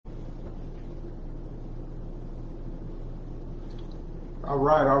All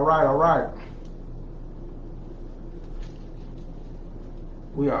right, all right, all right.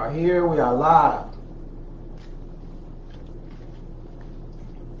 We are here, we are live.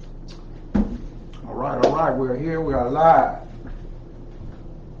 All right, we're here, we are live.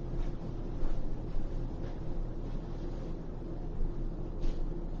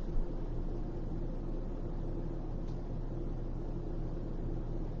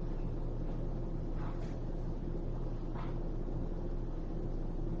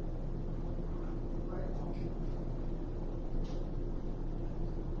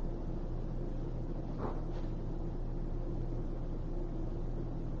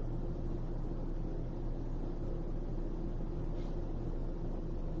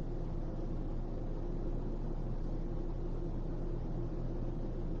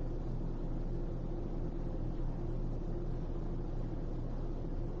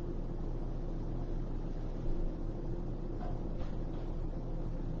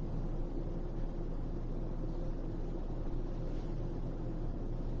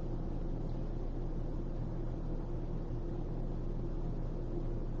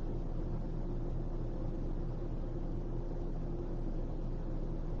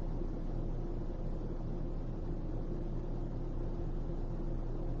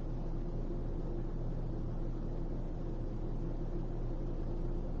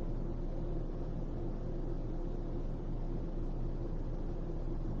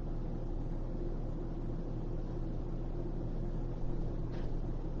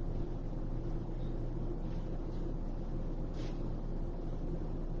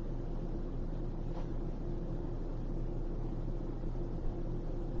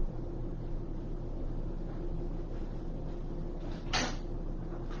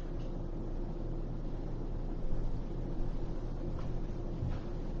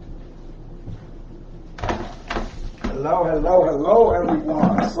 Hello, hello, hello,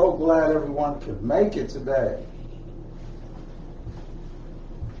 everyone. So glad everyone could make it today.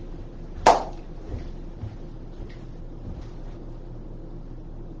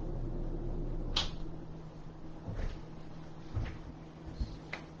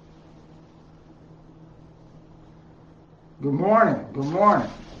 Good morning, good morning.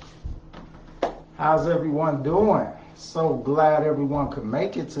 How's everyone doing? So glad everyone could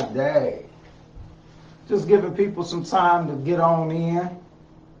make it today. Just giving people some time to get on in.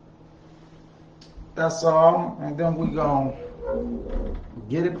 That's all. And then we gonna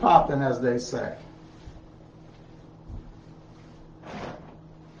get it popping, as they say.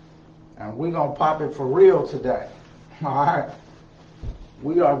 And we gonna pop it for real today. All right?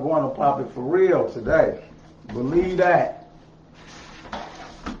 We are going to pop it for real today. Believe that.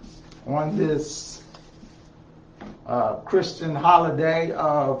 On this Christian holiday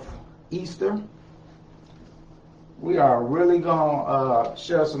of Easter, we are really going to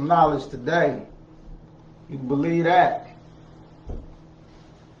share some knowledge today. You can believe that.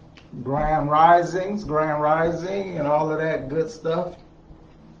 Grand Rising, and all of that good stuff.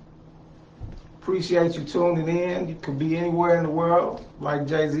 Appreciate you tuning in. You could be anywhere in the world, like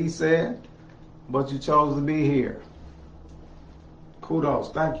Jay-Z said, but you chose to be here. Kudos.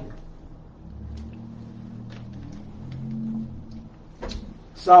 Thank you.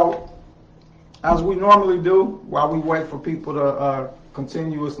 So, as we normally do, while we wait for people to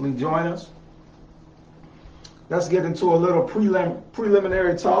continuously join us, let's get into a little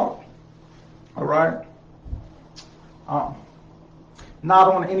preliminary talk. All right?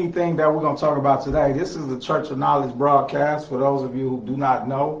 Not on anything that we're going to talk about today. This is the Church of Knowledge broadcast. For those of you who do not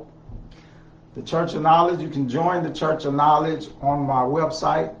know, the Church of Knowledge, you can join the Church of Knowledge on my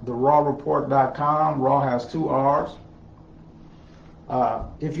website, therawreport.com. Raw has 2 R's.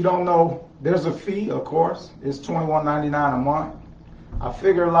 If you don't know, there's a fee, of course. It's $21.99 a month. I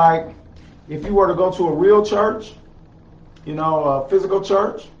figure, like, if you were to go to a real church, you know, a physical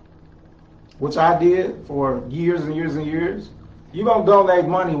church, which I did for years and years and years, you're going to donate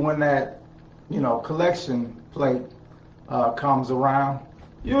money when that, you know, collection plate comes around.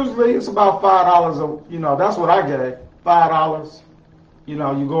 Usually it's about $5, you know, that's what I gave, $5. You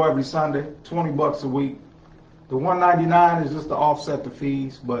know, you go every Sunday, $20 a week. The $1.99 is just to offset the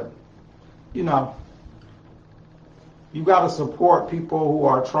fees, but, you know, you got to support people who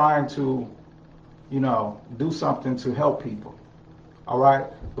are trying to, you know, do something to help people, all right?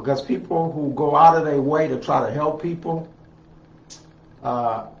 Because people who go out of their way to try to help people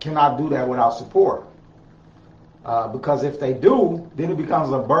cannot do that without support. Because if they do, then it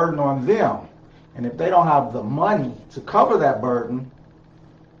becomes a burden on them. And if they don't have the money to cover that burden,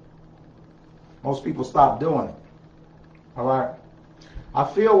 most people stop doing it. All right? I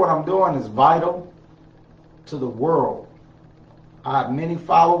feel what I'm doing is vital to the world. I have many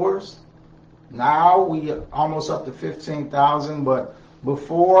followers. Now we almost up to 15,000, but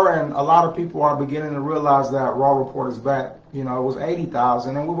before, and a lot of people are beginning to realize that Raw Report is back. You know, it was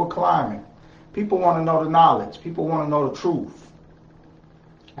 80,000 and we were climbing. People want to know the knowledge. People want to know the truth.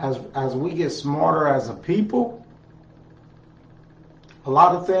 As we get smarter as a people, a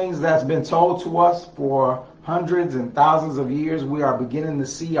lot of things that's been told to us for hundreds and thousands of years, we are beginning to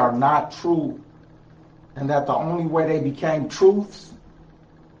see are not true. And that the only way they became truths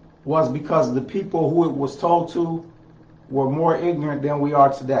was because the people who it was told to were more ignorant than we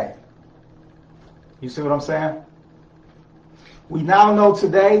are today. You see what I'm saying? We now know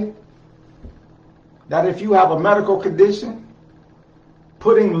today that if you have a medical condition,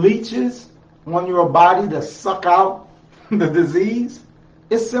 putting leeches on your body to suck out the disease,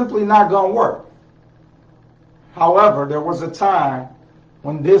 it's simply not going to work. However, there was a time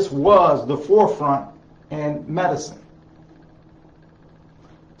when this was the forefront in medicine.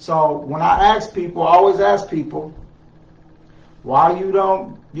 So when I ask people, I always ask people, why you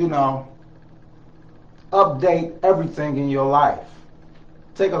don't, update everything in your life?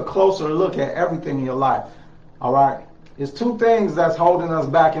 Take a closer look at everything in your life. All right? There's two things that's holding us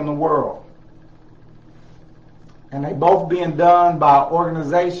back in the world. And they both being done by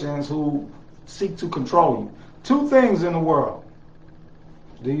organizations who seek to control you. Two things in the world.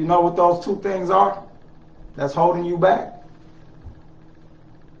 Do you know what those two things are that's holding you back?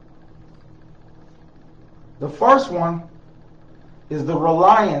 The first one is the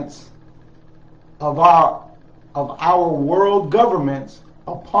reliance of our world governments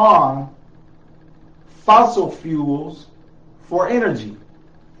upon fossil fuels for energy.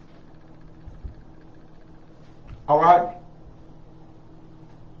 All right?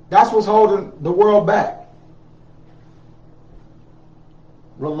 That's what's holding the world back.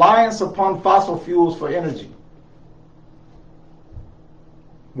 Reliance upon fossil fuels for energy.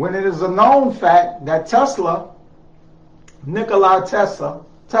 When it is a known fact that Nikola Tesla,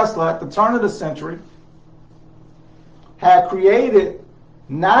 at the turn of the century, had created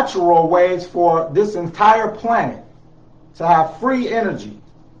natural ways for this entire planet to have free energy.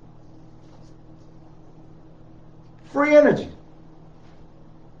 Free energy.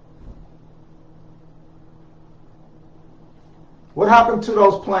 What happened to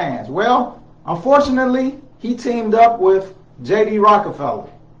those plans? Well, unfortunately, he teamed up with J.D. Rockefeller.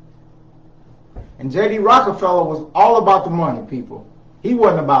 And J.D. Rockefeller was all about the money, people. He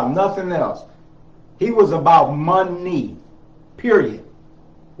wasn't about nothing else. He was about money, period,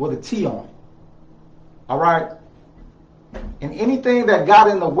 with a T on it. All right? And anything that got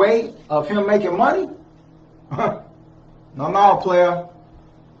in the way of him making money, no, player.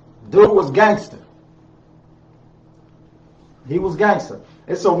 Dude was gangster. He was gangster.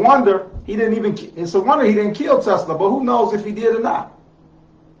 It's a wonder he didn't kill Tesla, but who knows if he did or not.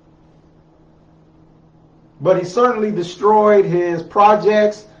 But he certainly destroyed his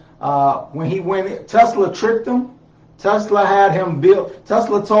projects. Tesla tricked him. Tesla had him build.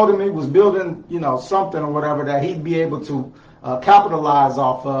 Tesla told him he was building, something or whatever that he'd be able to capitalize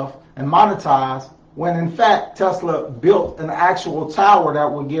off of and monetize. When in fact Tesla built an actual tower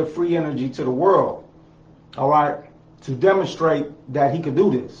that would give free energy to the world. All right, to demonstrate that he could do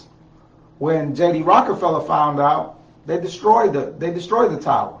this. When J.D. Rockefeller found out, they destroyed the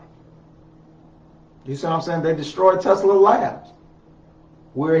tower. You see what I'm saying? They destroyed Tesla Labs,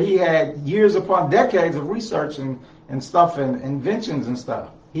 where he had years upon decades of research and stuff and inventions and stuff.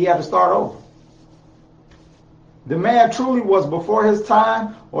 He had to start over. The man truly was before his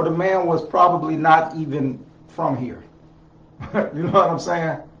time, or the man was probably not even from here. You know what I'm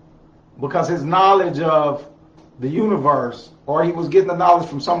saying? Because his knowledge of the universe, or he was getting the knowledge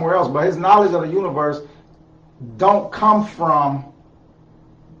from somewhere else, but his knowledge of the universe don't come from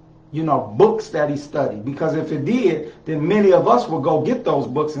books that he studied. Because if it did, then many of us would go get those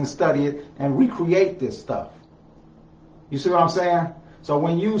books and study it and recreate this stuff. You see what I'm saying? So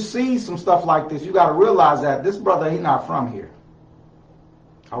when you see some stuff like this, you got to realize that this brother, he's not from here.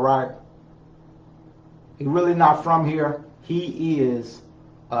 All right? He's really not from here. He is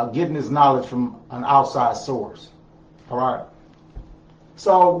getting his knowledge from an outside source. All right?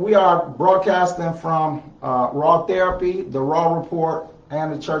 So we are broadcasting from Raw Therapy, the Raw Report,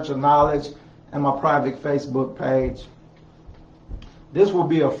 and the Church of Knowledge, and my private Facebook page. This is going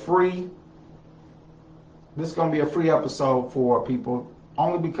to be a free episode for people,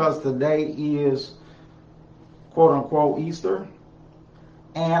 only because today is quote unquote Easter,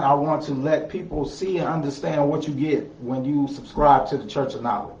 and I want to let people see and understand what you get when you subscribe to the Church of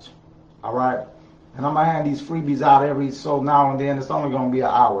Knowledge. All right? And I'm going to hand these freebies out every so now and then. It's only going to be an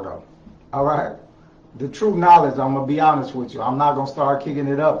hour though. All right? the true knowledge, I'm going to be honest with you, I'm not going to start kicking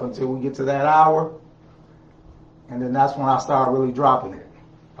it up until we get to that hour. And then that's when I start really dropping it.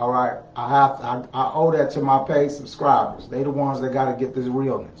 All right? I owe that to my paid subscribers. They the ones that got to get this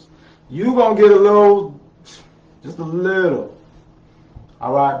realness. You going to get a little, just a little.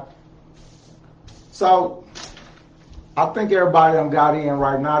 All right? So, I think everybody done got in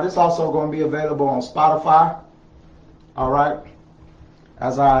right now. This also going to be available on Spotify. All right?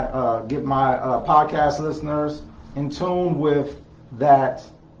 As I get my podcast listeners in tune with that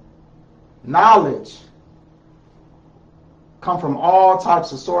knowledge come from all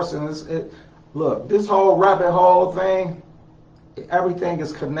types of sources. Look, this whole rabbit hole thing, everything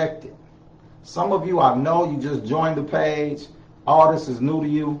is connected. Some of you, I know you just joined the page. All this is new to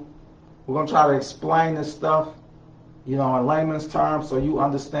you. We're going to try to explain this stuff, in layman's terms so you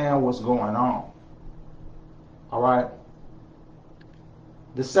understand what's going on. All right?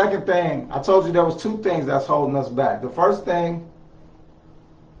 The second thing, I told you there was two things that's holding us back. The first thing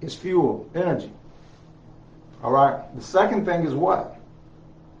is fuel, energy. All right? The second thing is what?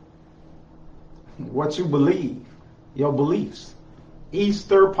 What you believe, your beliefs.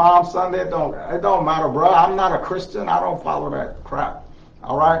 Easter, Palm Sunday, it don't matter, bro. I'm not a Christian. I don't follow that crap.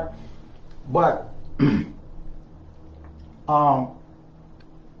 All right? But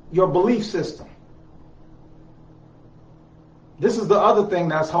your belief system. This is the other thing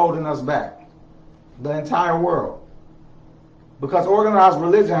that's holding us back. The entire world. Because organized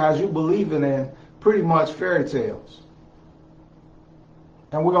religion has you believing in pretty much fairy tales.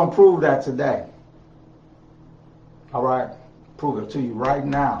 And we're going to prove that today. All right? Prove it to you right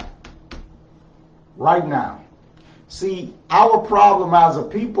now. Right now. See, our problem as a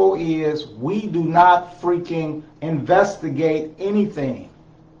people is we do not freaking investigate anything.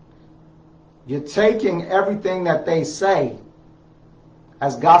 You're taking everything that they say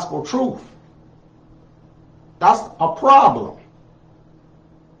as gospel truth. That's a problem.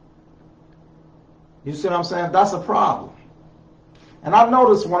 You see what I'm saying? That's a problem. And I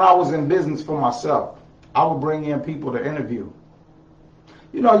noticed when I was in business for myself, I would bring in people to interview.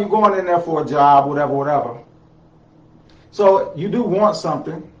 You're going in there for a job, whatever. So you do want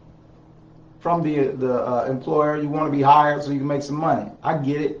something from the employer. You want to be hired so you can make some money. I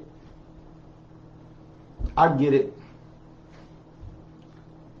get it.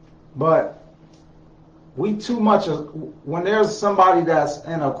 But we too much, when there's somebody that's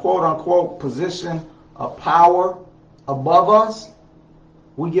in a quote-unquote position of power above us,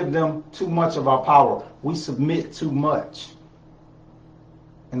 we give them too much of our power. We submit too much.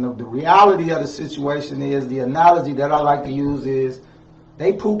 And the reality of the situation is, the analogy that I like to use is,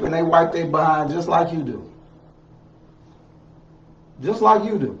 they poop and they wipe their behind just like you do. Just like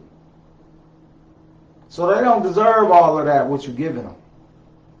you do. So they don't deserve all of that, what you're giving them.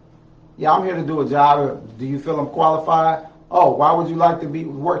 Yeah, I'm here to do a job. Do you feel I'm qualified? Oh, why would you like to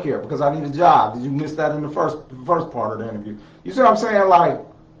work here? Because I need a job. Did you miss that in the first part of the interview? You see what I'm saying? Like,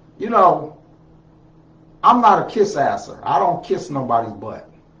 I'm not a kiss-asser. I don't kiss nobody's butt.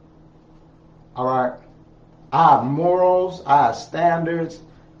 All right? I have morals, I have standards,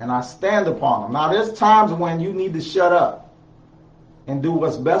 and I stand upon them. Now, there's times when you need to shut up and do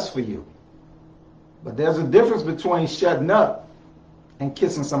what's best for you. But there's a difference between shutting up and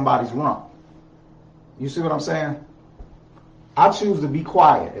kissing somebody's rump. You see what I'm saying? I choose to be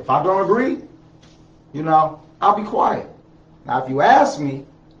quiet. If I don't agree, I'll be quiet. Now, if you ask me,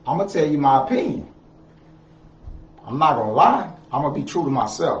 I'm going to tell you my opinion. I'm not going to lie. I'm going to be true to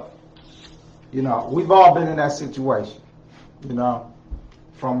myself. We've all been in that situation.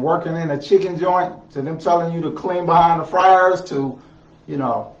 From working in a chicken joint to them telling you to clean behind the fryers to,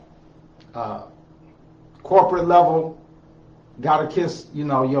 corporate level, gotta kiss,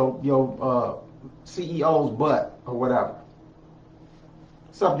 your CEO's butt or whatever.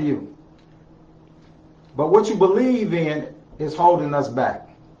 It's up to you. But what you believe in is holding us back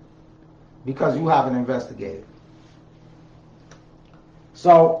because you haven't investigated.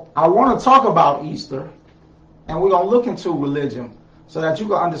 So I want to talk about Easter, and we're going to look into religion so that you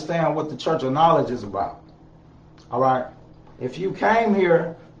can understand what the Church of Knowledge is about. All right? If you came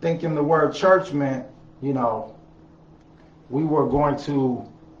here thinking the word church meant, we were going to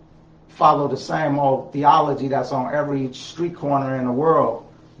follow the same old theology that's on every street corner in the world,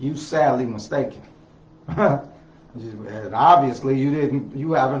 you sadly mistaken. And obviously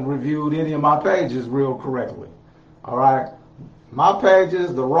you haven't reviewed any of my pages real correctly. All right? My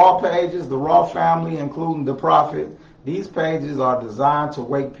pages, the Raw family, including the Prophet, these pages are designed to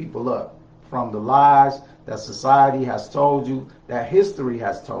wake people up from the lies that society has told you, that history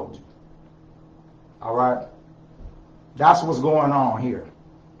has told you. All right? That's what's going on here.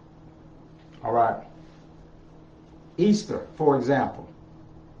 All right? Easter, for example.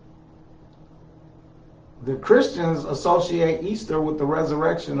 The Christians associate Easter with the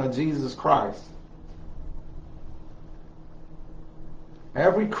resurrection of Jesus Christ.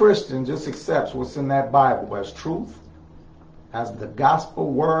 Every Christian just accepts what's in that Bible as truth, as the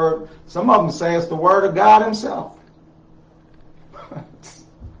gospel word. Some of them say it's the word of God himself.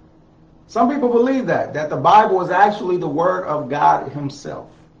 Some people believe that the Bible is actually the word of God himself.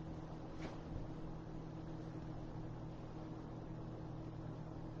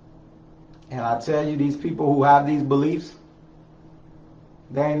 And I tell you, these people who have these beliefs,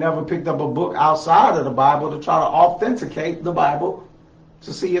 they ain't never picked up a book outside of the Bible to try to authenticate the Bible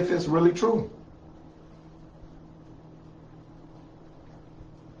to see if it's really true.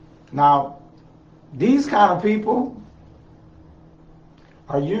 Now, these kind of people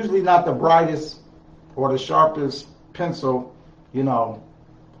are usually not the brightest or the sharpest pencil,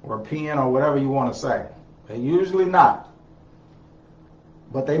 or pen or whatever you want to say. They're usually not.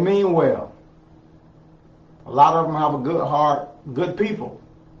 But they mean well. A lot of them have a good heart, good people.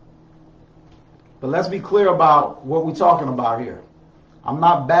 But let's be clear about what we're talking about here. I'm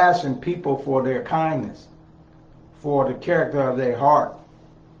not bashing people for their kindness, for the character of their heart.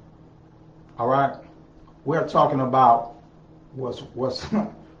 All right? We're talking about what's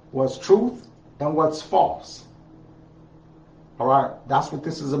truth and what's false. All right? That's what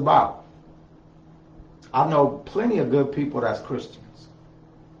this is about. I know plenty of good people that's Christians.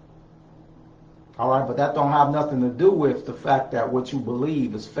 All right, but that don't have nothing to do with the fact that what you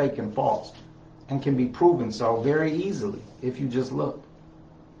believe is fake and false and can be proven so very easily if you just look.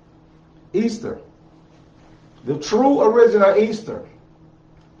 Easter. The true original Easter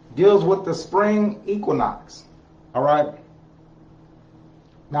deals with the spring equinox. All right?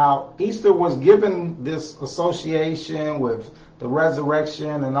 Now, Easter was given this association with the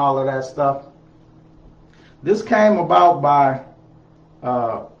resurrection and all of that stuff. This came about by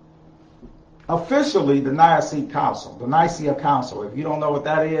officially the Nicene Council, the Nicaea Council. If you don't know what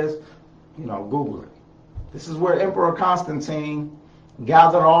that is, Google it. This is where Emperor Constantine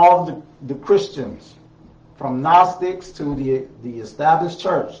gathered all the Christians, from Gnostics to the established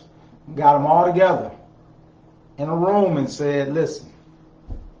church, got them all together in a room and said, listen,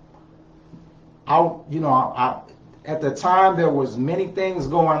 at the time there was many things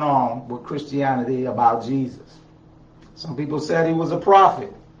going on with Christianity about Jesus. Some people said he was a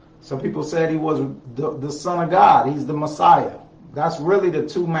prophet. Some people said he was the Son of God. He's the Messiah. That's really the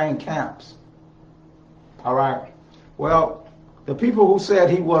two main camps. All right. Well, the people who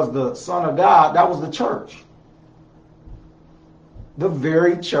said he was the Son of God, that was the church. The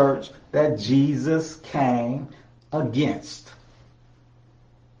very church that Jesus came against.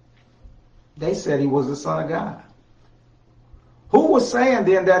 They said he was the Son of God. Who was saying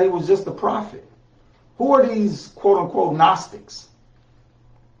then that he was just a prophet? Who are these quote-unquote Gnostics?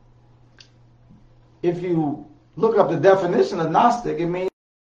 If you look up the definition of Gnostic, it means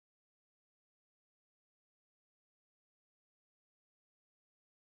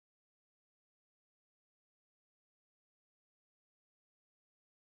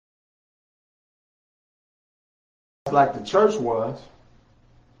like the church was.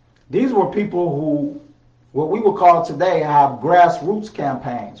 These were people who, what we would call today, have grassroots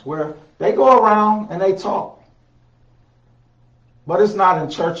campaigns, where they go around and they talk. But it's not in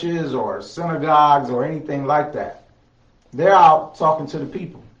churches or synagogues or anything like that. They're out talking to the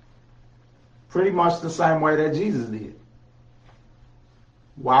people. Pretty much the same way that Jesus did.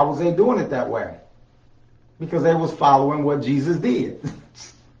 Why was they doing it that way? Because they was following what Jesus did.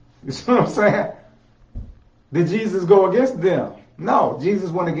 You see what I'm saying? Did Jesus go against them? No,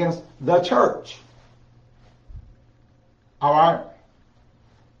 Jesus went against the church. All right?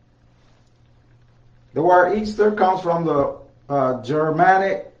 The word Easter comes from the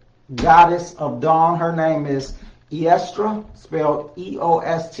Germanic goddess of dawn. Her name is Eostre, spelled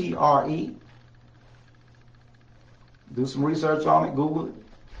E-O-S-T-R-E. Do some research on it, Google it.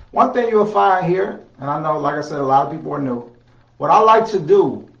 One thing you'll find here, and I know, like I said, a lot of people are new. What I like to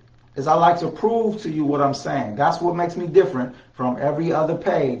do is I like to prove to you what I'm saying. That's what makes me different from every other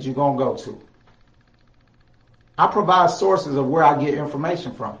page you're going to go to. I provide sources of where I get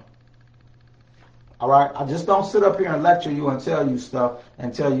information from. All right? I just don't sit up here and lecture you and tell you stuff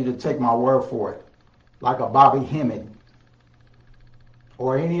and tell you to take my word for it. Like a Bobby Hemmett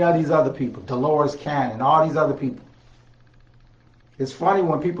or any of these other people, Dolores Cannon, all these other people. It's funny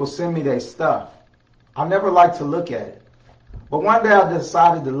when people send me their stuff. I never like to look at it. But one day I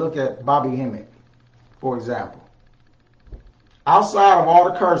decided to look at Bobby Hemmett, for example. Outside of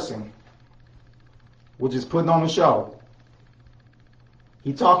all the cursing, which is putting on the show,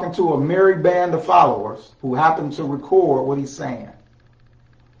 He's talking to a merry band of followers who happen to record what he's saying.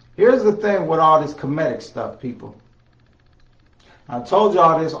 Here's the thing with all this Kemetic stuff, people. I told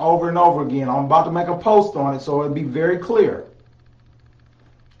y'all this over and over again. I'm about to make a post on it so it'll be very clear.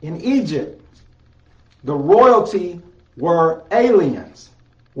 In Egypt, the royalty were aliens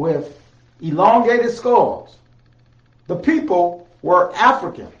with elongated skulls. The people were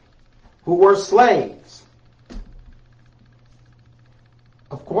African, who were slaves.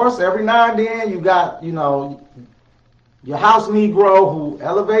 Of course, every now and then you got, your house Negro who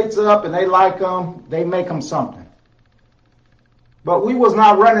elevates up and they like them, they make them something. But we was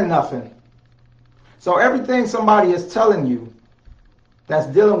not running nothing. So everything somebody is telling you that's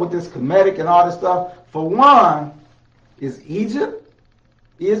dealing with this Kemetic and all this stuff, for one, is Egypt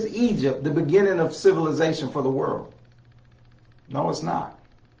the beginning of civilization for the world? No, it's not.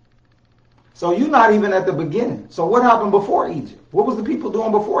 So you're not even at the beginning. So what happened before Egypt? What was the people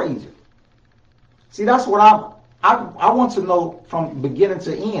doing before Egypt? See, that's what I want to know from beginning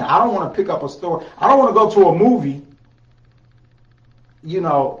to end. I don't want to pick up a story. I don't want to go to a movie,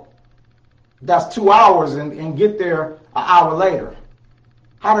 that's 2 hours and get there an hour later.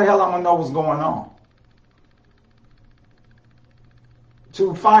 How the hell am I going to know what's going on?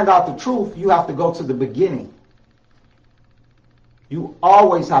 To find out the truth, you have to go to the beginning. You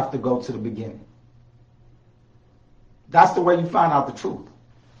always have to go to the beginning. That's the way you find out the truth.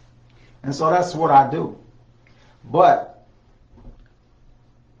 And so that's what I do. But,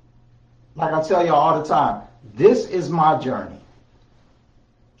 like I tell you all the time, this is my journey.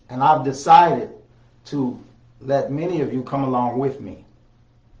 And I've decided to let many of you come along with me.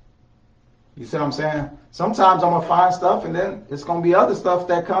 You see what I'm saying? Sometimes I'm going to find stuff and then it's going to be other stuff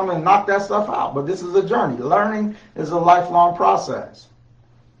that come and knock that stuff out. But this is a journey. Learning is a lifelong process.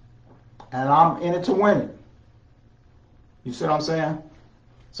 And I'm in it to win it. You see what I'm saying?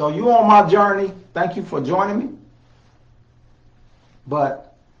 So you on my journey. Thank you for joining me.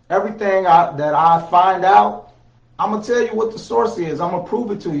 But everything that I find out, I'm going to tell you what the source is. I'm going to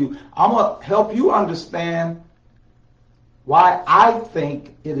prove it to you. I'm going to help you understand why I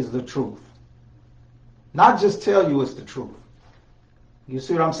think it is the truth. Not just tell you it's the truth. You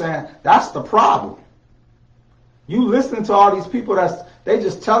see what I'm saying? That's the problem. You listening to all these people they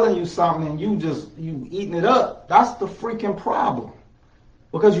just telling you something and you eating it up. That's the freaking problem.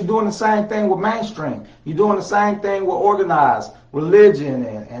 Because you're doing the same thing with mainstream. You're doing the same thing with organized religion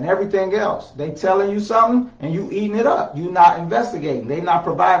and everything else. They telling you something and you eating it up. You not investigating. They not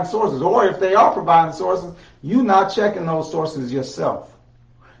providing sources. Or if they are providing sources, you not checking those sources yourself.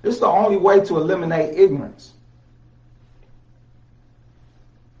 It's the only way to eliminate ignorance.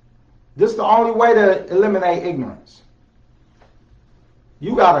 This is the only way to eliminate ignorance.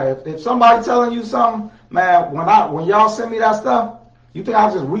 You gotta, if somebody telling you something, man, when y'all send me that stuff, you think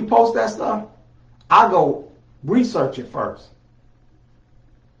I'll just repost that stuff? I go research it first.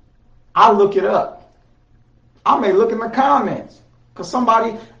 I look it up. I may look in the comments. Because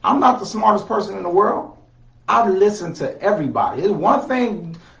I'm not the smartest person in the world. I listen to everybody. It's one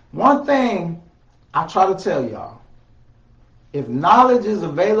thing I try to tell y'all. If knowledge is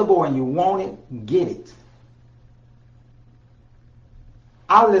available and you want it, get it.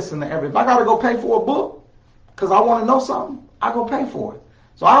 I listen to everybody. If I got to go pay for a book because I want to know something, I go pay for it.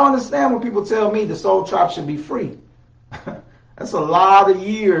 So I don't understand when people tell me the Soul Trap should be free. That's a lot of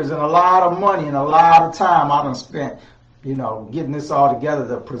years and a lot of money and a lot of time I done spent, getting this all together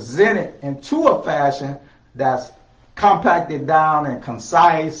to present it into a fashion that's compacted down and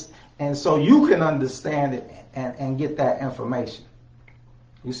concise, and so you can understand it and get that information.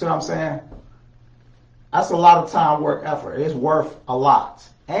 You see what I'm saying? That's a lot of time, work, effort. It's worth a lot.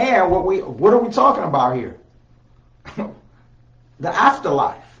 And what are we talking about here? The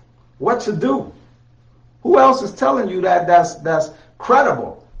afterlife. What to do. Who else is telling you that's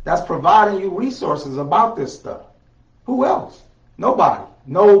credible, that's providing you resources about this stuff? Who else?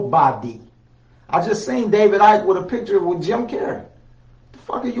 Nobody. I just seen David Icke with a picture with Jim Carrey. The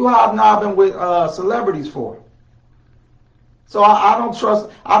fuck are you hobnobbing with celebrities for? So I don't trust.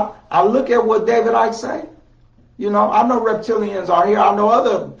 I look at what David Icke say. I know reptilians are here. I know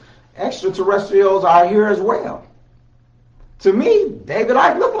other extraterrestrials are here as well. To me, David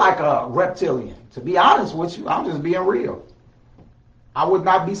Icke looked like a reptilian. To be honest with you, I'm just being real. I would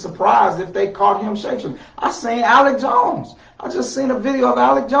not be surprised if they caught him shapeshifting. I seen Alec Jones. I just seen a video of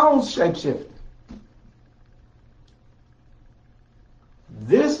Alec Jones shapeshifting.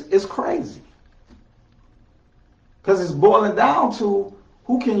 This is crazy. Because it's boiling down to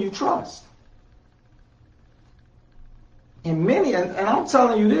who can you trust? And I'm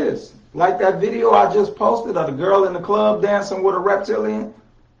telling you this, Like that video I just posted of the girl in the club dancing with a reptilian.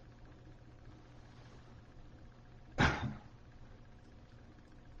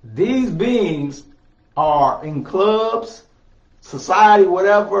 These beings are in clubs, society,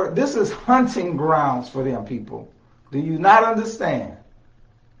 whatever. This is hunting grounds for them, people. Do you not understand?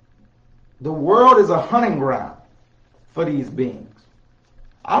 The world is a hunting ground for these beings.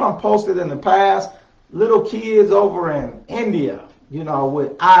 I done posted in the past little kids over in India,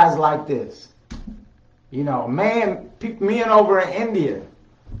 with eyes like this. Men over in India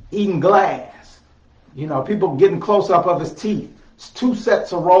eating glass. People getting close up of his teeth. It's 2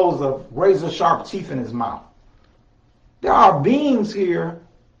 sets of rows of razor sharp teeth in his mouth. There are beings here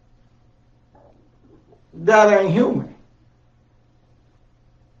that ain't human.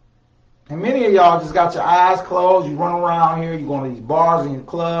 And many of y'all just got your eyes closed. You run around here. You go to these bars and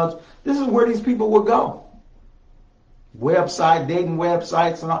clubs. This is where these people would go. Dating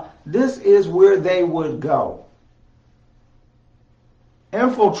websites and all. This is where they would go.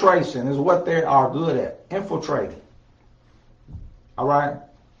 Infiltration is what they are good at. Infiltrating. All right?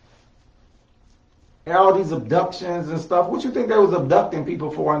 And all these abductions and stuff. What you think they was abducting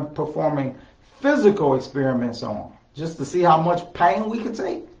people for and performing physical experiments on? Just to see how much pain we could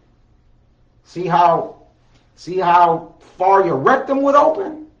take? See how far your rectum would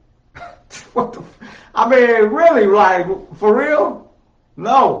open? What the? Really, like, for real?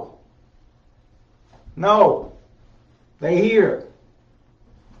 No. They here.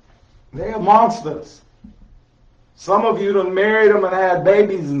 They amongst us. Some of you done married them and had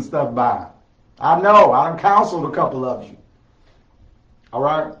babies and stuff by them. I know. I done counseled a couple of you. All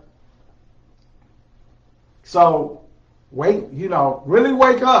right? So, really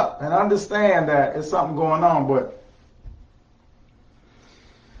wake up and understand that there's something going on. But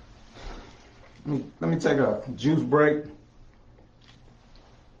let me take a juice break.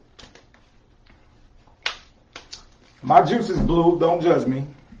 My juice is blue. Don't judge me.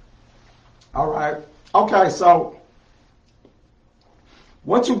 All right. Okay, so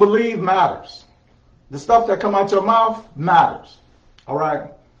what you believe matters. The stuff that come out your mouth matters. All right.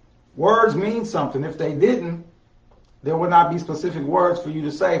 Words mean something. If they didn't, there would not be specific words for you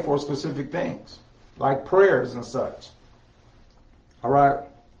to say for specific things, like prayers and such. All right?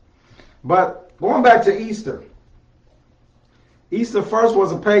 But going back to Easter. Easter first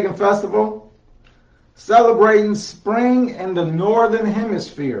was a pagan festival celebrating spring in the northern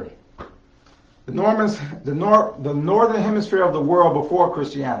hemisphere. The northern hemisphere of the world before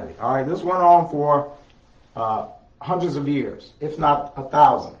Christianity. All right? This went on for hundreds of years, if not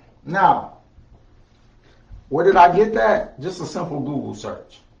 1,000. Now, where did I get that? Just a simple Google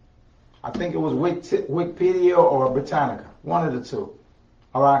search. I think it was Wikipedia or Britannica, one of the two.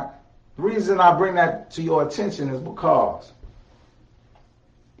 All right? The reason I bring that to your attention is because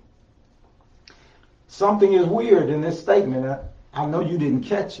something is weird in this statement. I know you didn't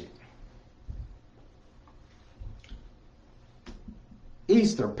catch it.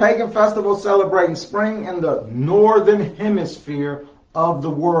 Easter, pagan festival celebrating spring in the northern hemisphere of the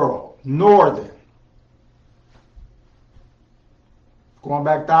world. Northern. Going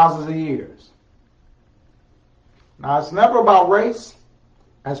back thousands of years. Now, it's never about race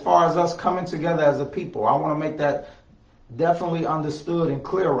as far as us coming together as a people. I want to make that definitely understood and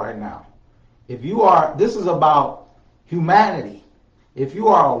clear right now. This is about humanity. If you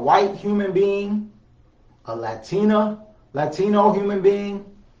are a white human being, a Latino human being,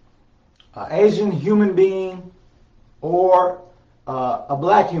 an Asian human being, or a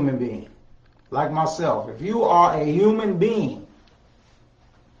black human being, like myself, if you are a human being,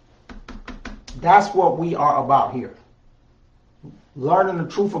 that's what we are about here. Learning the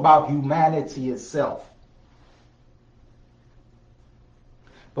truth about humanity itself.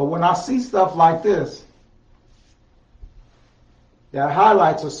 But when I see stuff like this, that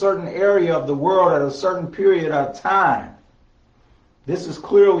highlights a certain area of the world at a certain period of time, this is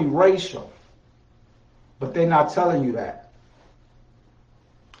clearly racial. But they're not telling you that.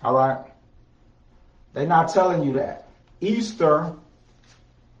 All right? They're not telling you that. Easter,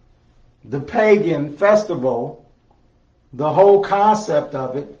 the pagan festival, the whole concept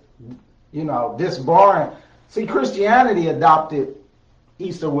of it, this barring. See, Christianity adopted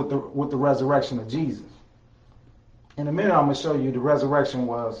Easter with the resurrection of Jesus. In a minute, I'm going to show you the resurrection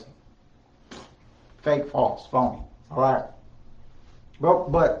was fake, false, phony. All right?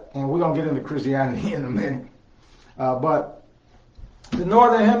 And we're going to get into Christianity in a minute. But the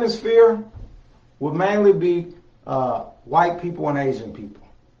northern hemisphere would mainly be white people and Asian people.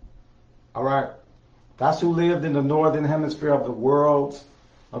 All right? That's who lived in the northern hemisphere of the world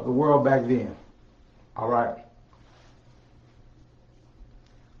back then. All right?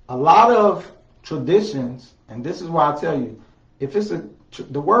 a lot of traditions, and this is why I tell you, if it's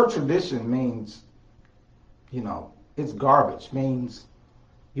the word tradition means, it's garbage, means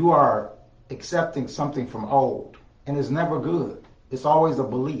you are accepting something from old, and it's never good. It's always a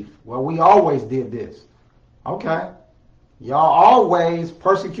belief. Well, we always did this. Okay. Y'all always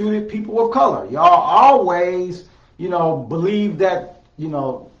persecuted people of color. Y'all always, believed that,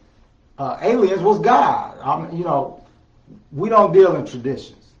 aliens was God. We don't deal in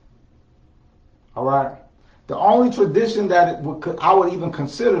traditions. All right? The only tradition that I would even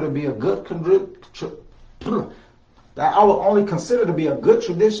consider to be a good that I would only consider to be a good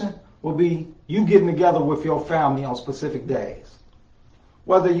tradition would be you getting together with your family on specific days.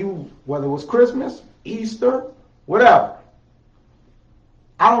 Whether it was Christmas, Easter, whatever.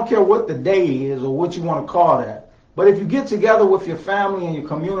 I don't care what the day is or what you want to call that. But if you get together with your family and you're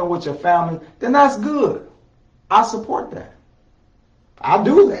communing with your family, then that's good. I support that. I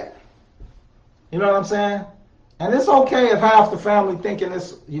do that. You know what I'm saying? And it's okay if half the family thinking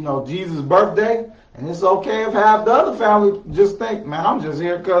it's, Jesus' birthday. And it's okay if half the other family just think, man, I'm just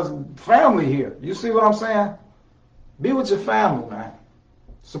here because family here. You see what I'm saying? Be with your family, man.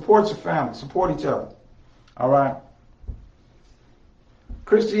 Support your family. Support each other. All right?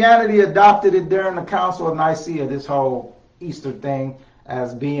 Christianity adopted it during the Council of Nicaea, this whole Easter thing,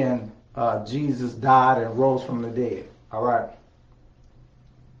 as being Jesus died and rose from the dead. All right?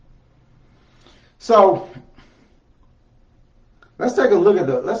 So, let's take a look at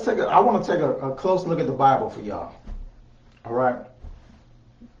I want to take a close look at the Bible for y'all. All right?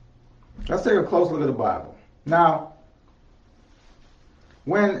 Let's take a close look at the Bible. Now,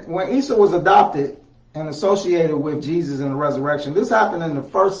 when Easter was adopted and associated with Jesus and the resurrection, this happened in the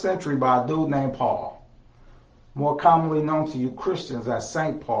 1st century by a dude named Paul, more commonly known to you Christians as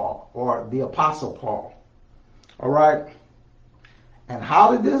St. Paul or the Apostle Paul. All right? And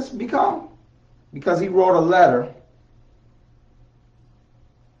how did this become? Because he wrote a letter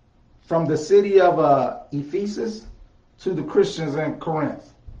from the city of Ephesus to the Christians in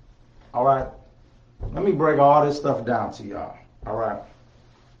Corinth. All right? Let me break all this stuff down to y'all. All right?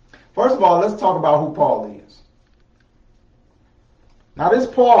 First of all, let's talk about who Paul is. Now, this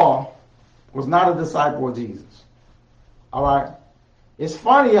Paul was not a disciple of Jesus. All right? It's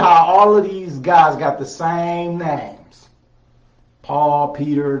funny how all of these guys got the same names. Paul,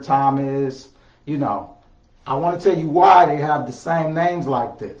 Peter, Thomas, I want to tell you why they have the same names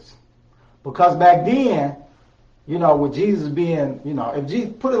like this. Because back then, with Jesus being, if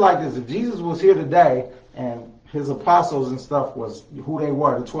Jesus, put it like this, if Jesus was here today and his apostles and stuff was who they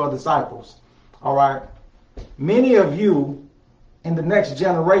were, the 12 disciples, all right, many of you in the next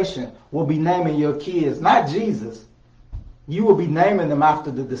generation will be naming your kids, not Jesus, you will be naming them after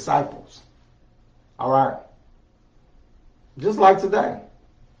the disciples, all right, just like today.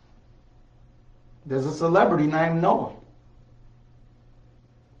 There's a celebrity named Noah.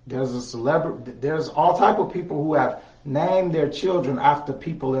 There's all type of people who have named their children after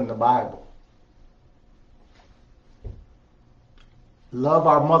people in the Bible. Love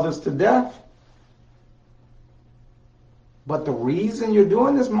our mothers to death. But the reason you're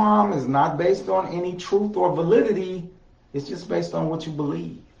doing this, Mom, is not based on any truth or validity. It's just based on what you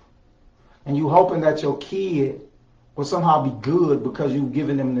believe. And you hoping that your kid will somehow be good because you've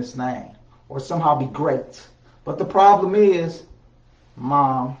given them this name. Or somehow be great. But the problem is,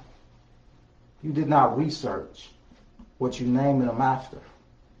 Mom, you did not research what you naming them after.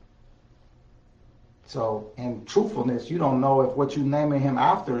 So, in truthfulness, you don't know if what you naming him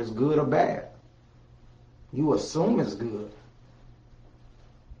after is good or bad. You assume it's good.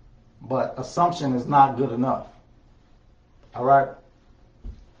 But assumption is not good enough. All right?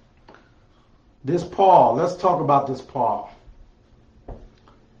 This Paul, let's talk about this Paul.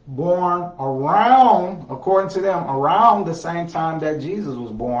 Born around, according to them, around the same time that Jesus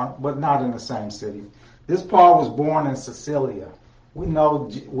was born, but not in the same city. This Paul was born in Sicilia. We know,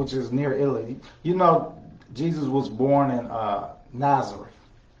 which is near Italy. Jesus was born in Nazareth.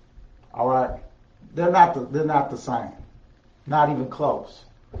 All right? They're not the same. Not even close.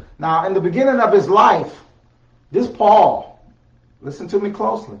 Now, in the beginning of his life, this Paul, listen to me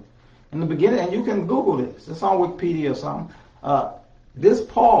closely. In the beginning, and you can Google this. It's on Wikipedia or something. This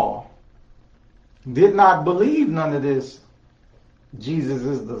Paul did not believe none of this Jesus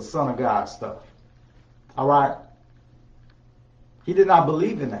is the Son of God stuff. All right? He did not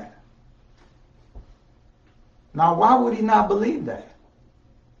believe in that. Now, why would he not believe that?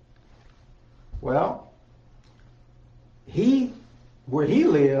 Well, where he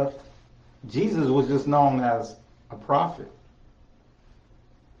lived, Jesus was just known as a prophet.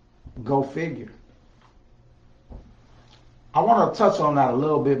 Go figure. I want to touch on that a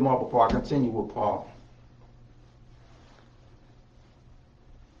little bit more before I continue with Paul.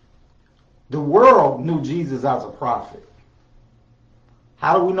 The world knew Jesus as a prophet.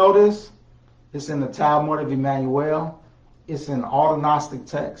 How do we know this? It's in the Talmud of Emmanuel. It's in all the Gnostic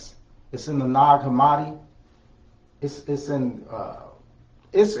texts. It's in the Nag Hammadi. It's in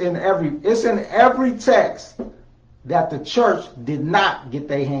every text that the church did not get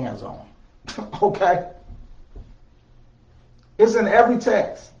their hands on. Okay? It's in every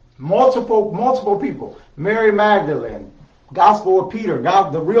text. Multiple people. Mary Magdalene, Gospel of Peter,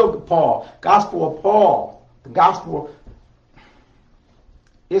 the real Paul, Gospel of Paul, the Gospel.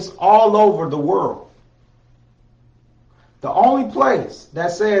 It's all over the world. The only place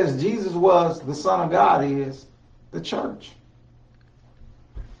that says Jesus was the Son of God is the church.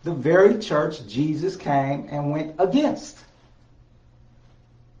 The very church Jesus came and went against.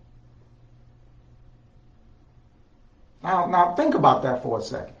 Now think about that for a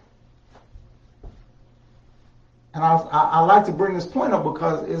second. And I like to bring this point up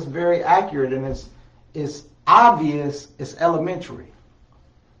because it's very accurate and it's obvious, it's elementary.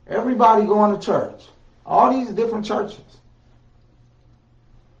 Everybody going to church. All these different churches.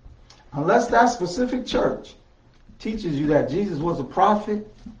 Unless that specific church teaches you that Jesus was a prophet,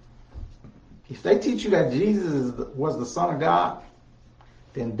 if they teach you that Jesus was the Son of God,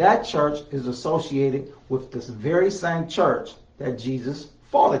 then that church is associated with this very same church that Jesus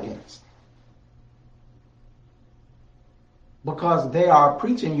fought against. Because they are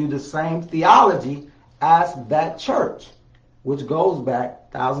preaching you the same theology as that church, which goes back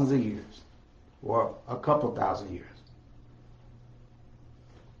thousands of years, or a couple thousand years.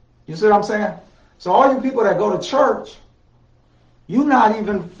 You see what I'm saying? So all you people that go to church, you're not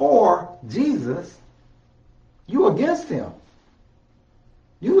even for Jesus. You against him.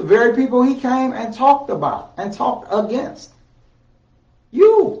 You the very people he came and talked about and talked against.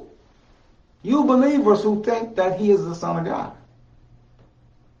 You believers who think that he is the Son of God.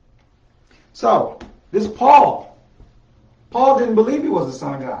 So, this Paul didn't believe he was the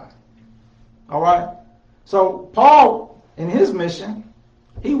Son of God. All right? So, Paul, in his mission,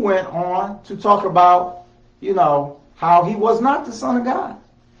 he went on to talk about, how he was not the Son of God.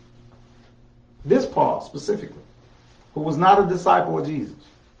 This Paul, specifically, who was not a disciple of Jesus.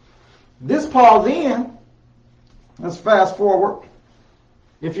 This Paul then, let's fast forward.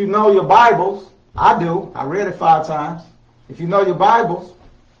 If you know your Bibles, I do. I read it 5 times. If you know your Bibles,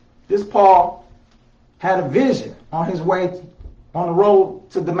 this Paul had a vision on his way, on the road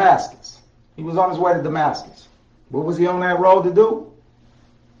to Damascus. He was on his way to Damascus. What was he on that road to do?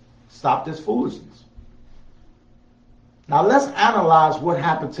 Stop this foolishness. Now let's analyze what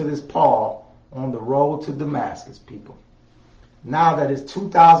happened to this Paul on the road to Damascus, people. Now that it's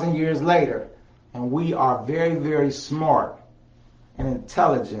 2,000 years later, and we are very, very smart and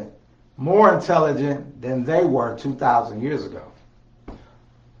intelligent, more intelligent than they were 2,000 years ago.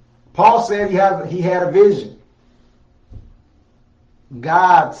 Paul said he had a vision.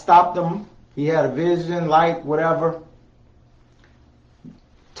 God stopped him. He had a vision, light, whatever.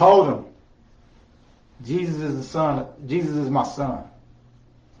 Told him, Jesus is the son. Jesus is my son.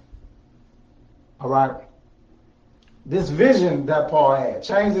 All right. This vision that Paul had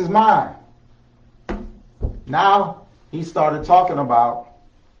changed his mind. Now he started talking about,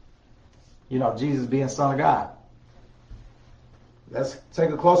 Jesus being Son of God. Let's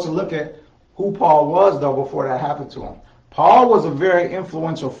take a closer look at who Paul was, though, before that happened to him. Paul was a very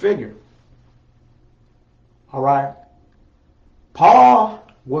influential figure. All right. Paul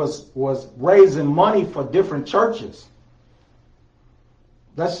was raising money for different churches.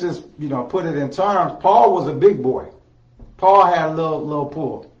 Let's just, put it in terms. Paul was a big boy. Paul had a little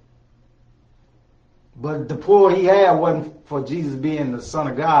pull. But the pull he had wasn't for Jesus being the Son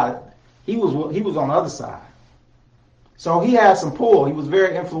of God. He was on the other side. So he had some pull. He was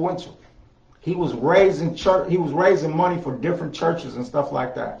very influential. He was raising money for different churches and stuff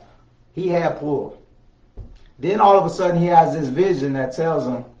like that. He had pull. Then all of a sudden he has this vision that tells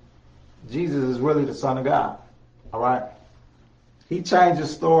him Jesus is really the Son of God. All right? He changed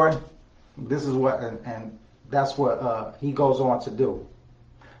his story. This is what, and that's what he goes on to do.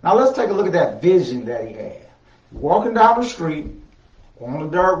 Now let's take a look at that vision that he had. Walking down the street, on the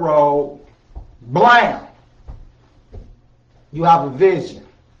dirt road, blam! You have a vision.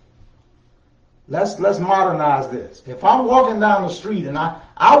 Let's modernize this. If I'm walking down the street and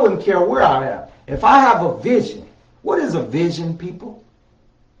I wouldn't care where I am. If I have a vision, what is a vision, people?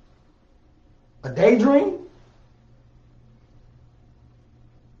 A daydream?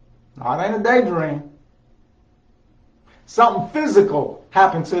 No, it ain't a daydream. Something physical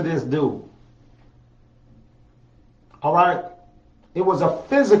happened to this dude. All right? It was a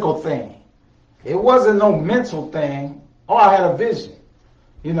physical thing. It wasn't no mental thing. Oh, I had a vision.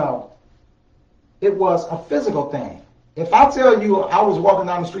 You know, it was a physical thing. If I tell you I was walking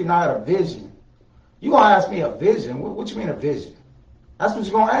down the street and I had a vision, you're going to ask me a vision. What you mean a vision? That's what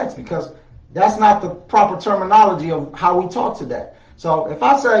you're going to ask me, because that's not the proper terminology of how we talk today. So if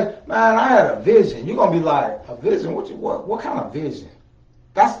I say, man, I had a vision, you're going to be like, a vision? What kind of vision?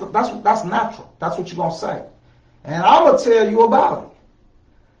 That's natural. That's what you're going to say. And I'm going to tell you about it.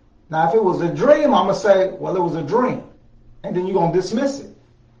 Now, if it was a dream, I'm going to say, well, it was a dream. And then you're going to dismiss it.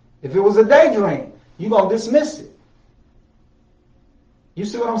 If it was a daydream, you're going to dismiss it. You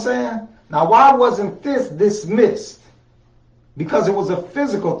see what I'm saying? Now, why wasn't this dismissed? Because it was a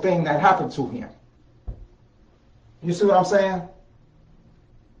physical thing that happened to him. You see what I'm saying?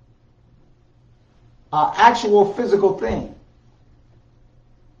 An actual physical thing.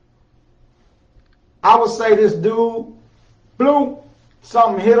 I would say this dude, blue,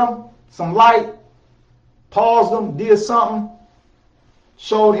 something hit him, some light, paused him, did something,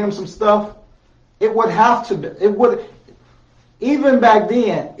 showed him some stuff. It would have to be, even back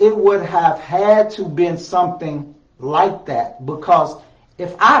then, it would have had to been something like that, because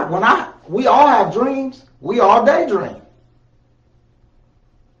we all have dreams, we all daydream.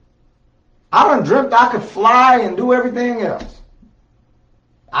 I done dreamt I could fly and do everything else.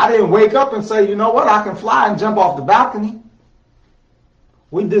 I didn't wake up and say, you know what, I can fly and jump off the balcony.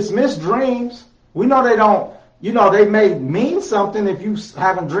 We dismiss dreams. We know they don't, they may mean something if you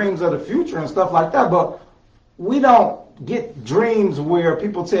having dreams of the future and stuff like that, but we don't get dreams where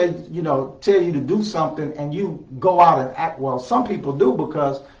people tell you to do something and you go out and act. Well, some people do,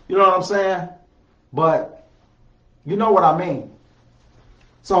 because, you know what I'm saying? But you know what I mean.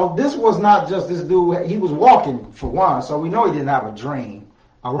 So this was not just this dude. He was walking, for one, so we know he didn't have a dream.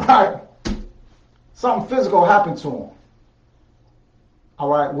 All right? Something physical happened to him. All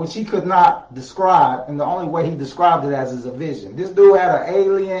right? Which he could not describe, and the only way he described it as is a vision. This dude had an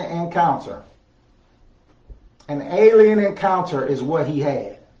alien encounter. An alien encounter is what he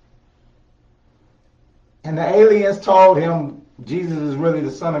had. And the aliens told him Jesus is really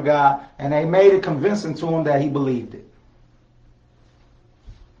the Son of God, and they made it convincing to him that he believed it.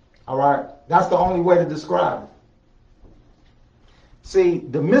 All right? That's the only way to describe it. See,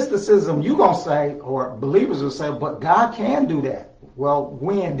 the mysticism, you're going to say, or believers will say, but God can do that. Well,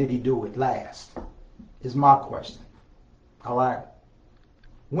 when did he do it last? Is my question. All right?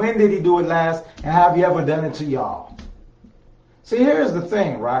 When did he do it last? And have you ever done it to y'all? See, here's the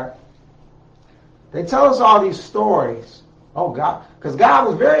thing, right? They tell us all these stories. Oh, God. Because God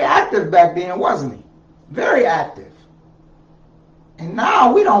was very active back then, wasn't he? Very active. And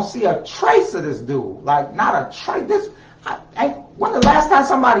now we don't see a trace of this dude. Like, not a trace. When the last time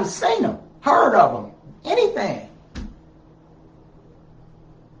somebody seen him, heard of him, anything?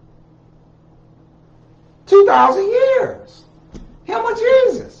 2,000 years. Him or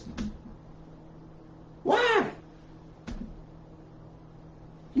Jesus? Why?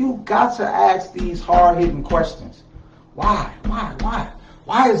 You got to ask these hard-hitting questions. Why?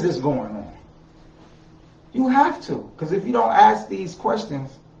 Why is this going on? You have to, because if you don't ask these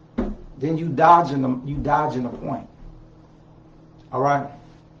questions, then you dodging the point. All right?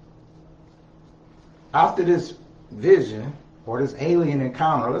 After this vision, or this alien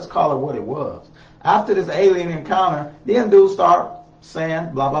encounter, let's call it what it was. After this alien encounter, then dudes start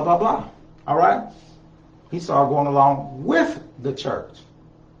saying blah, blah, blah, blah. All right? He started going along with the church.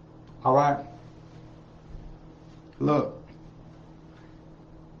 All right? Look.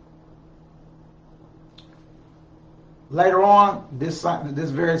 Later on, this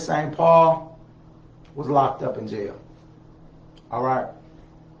very same Paul was locked up in jail. All right?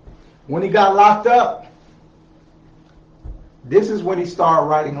 When he got locked up, this is when he started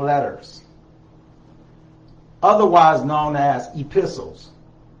writing letters, otherwise known as epistles.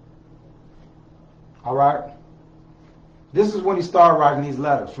 All right? This is when he started writing these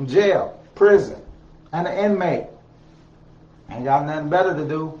letters from jail, prison, and an inmate. Ain't got nothing better to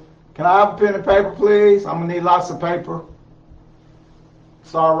do. Can I have a pen and paper, please? I'm going to need lots of paper.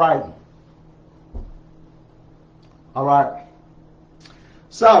 Start writing. All right.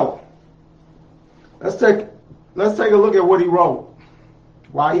 So, let's take a look at what he wrote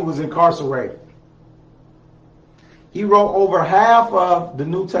while he was incarcerated. He wrote over half of the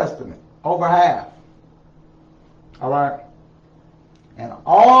New Testament. Over half. All right? And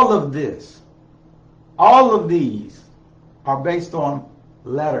all of these are based on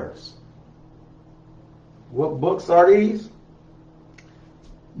letters. What books are these?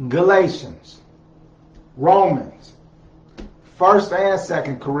 Galatians, Romans, 1st and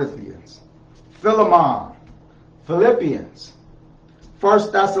 2nd Corinthians, Philemon, Philippians,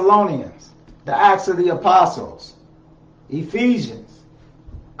 1 Thessalonians, the Acts of the Apostles, Ephesians,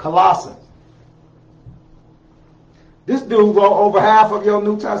 Colossians. This dude wrote over half of your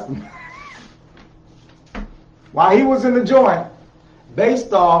New Testament. While he was in the joint,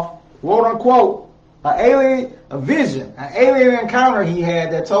 based off, quote unquote, a vision, an alien encounter he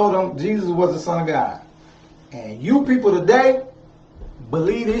had that told him Jesus was the Son of God. And you people today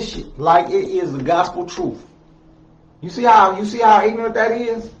believe this shit like it is the gospel truth. You see how ignorant that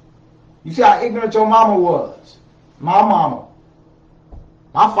is? You see how ignorant your mama was? My mama.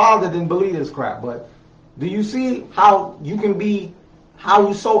 My father didn't believe this crap, but do you see how you can be, how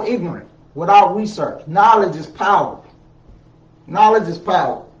you so ignorant without research? Knowledge is power. Knowledge is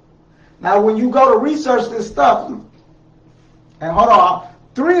power. Now, when you go to research this stuff, and hold on,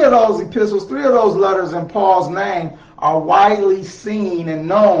 3 of those epistles, 3 of those letters in Paul's name are widely seen and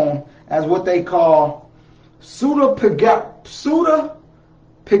known as what they call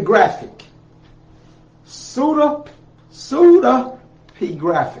pseudepigraphic.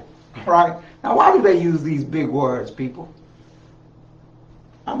 Pseudepigraphic. Right? Now, why do they use these big words, people?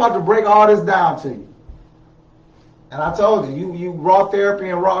 I'm about to break all this down to you. And I told you, you raw therapy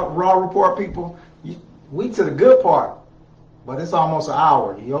and raw report people, we to the good part. But it's almost an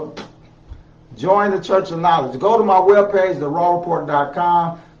hour. Join the Church of Knowledge. Go to my webpage,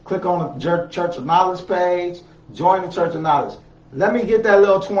 therawreport.com. Click on the Church of Knowledge page. Join the Church of Knowledge. Let me get that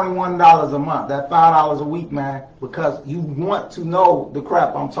little $21 a month, that $5 a week, man, because you want to know the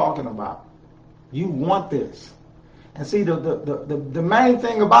crap I'm talking about. You want this. And see, the main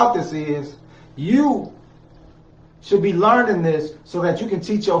thing about this is you should be learning this so that you can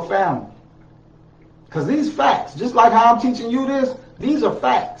teach your family. Because these facts, just like how I'm teaching you this, these are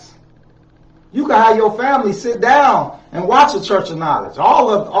facts. You can have your family sit down and watch a Church of Knowledge.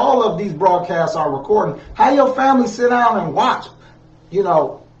 All of these broadcasts are recording. Have your family sit down and watch.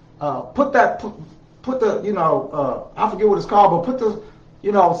 Put the I forget what it's called, but put the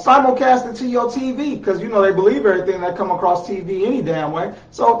simulcast it to your TV, because they believe everything that come across TV any damn way.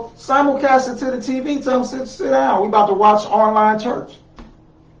 So simulcast it to the TV. Tell them sit down. We about to watch online church.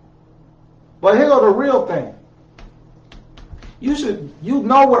 But here go the real thing. You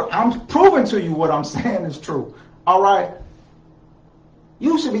know what I'm proving to you. What I'm saying is true. All right.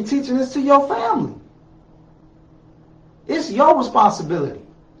 You should be teaching this to your family. It's your responsibility.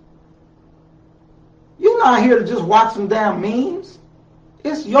 You're not here to just watch some damn memes.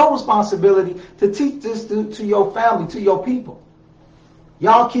 It's your responsibility to teach this to your family, to your people.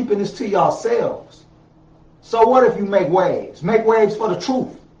 Y'all keeping this to yourselves. So what if you make waves? Make waves for the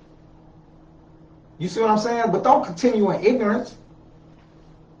truth. You see what I'm saying? But don't continue in ignorance.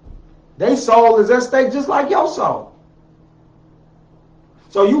 Their soul is at stake just like your soul.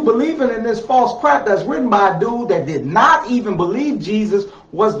 So you believing in this false crap that's written by a dude that did not even believe Jesus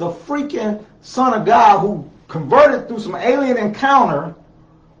was the freaking Son of God who converted through some alien encounter,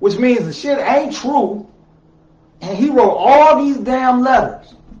 which means the shit ain't true, and he wrote all these damn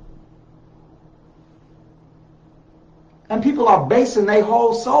letters. And people are basing their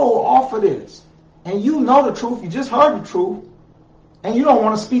whole soul off of this. And you know the truth, you just heard the truth, and you don't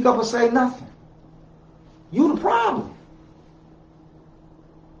want to speak up or say nothing. You the problem.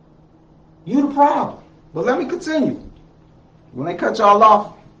 You the problem. But let me continue. When they cut y'all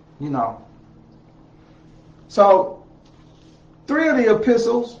off, So, 3 of the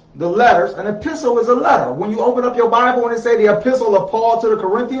epistles, the letters, an epistle is a letter. When you open up your Bible and it say the epistle of Paul to the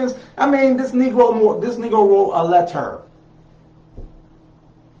Corinthians, this Negro wrote a letter.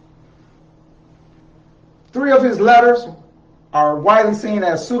 3 of his letters are widely seen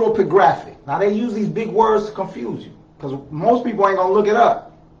as pseudepigraphic. Now, they use these big words to confuse you, because most people ain't going to look it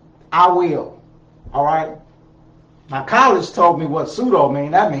up. I will. All right? Now, college told me what pseudo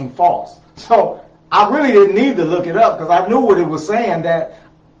mean. That means false. So, I really didn't need to look it up, because I knew what it was saying, that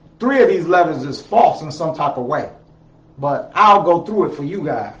 3 of these letters is false in some type of way. But I'll go through it for you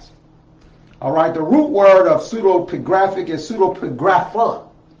guys. All right? The root word of pseudepigraphic is pseudepigrapha,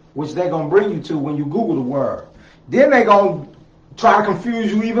 which they're going to bring you to when you Google the word. Then they're going to try to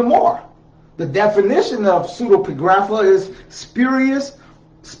confuse you even more. The definition of pseudepigrapha is spurious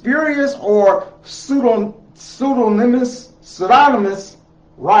or pseudonymous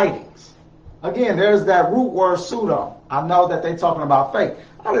writings. Again, there's that root word pseudo. I know that they're talking about fake.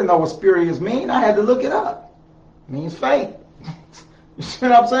 I didn't know what spurious mean. I had to look it up. It means fake. You see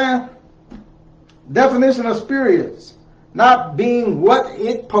what I'm saying? Definition of spurious: not being what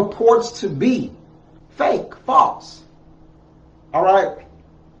it purports to be. Fake, false. All right?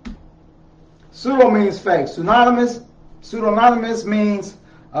 Pseudo means fake. Pseudonymous means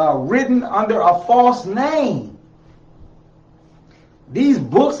written under a false name. These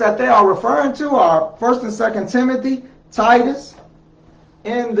books that they are referring to are 1st and 2nd Timothy, Titus,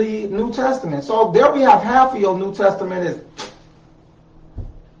 in the New Testament. So there we have half of your New Testament is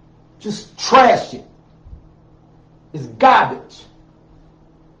just trash it. It's garbage.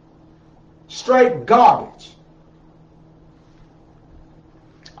 Straight garbage.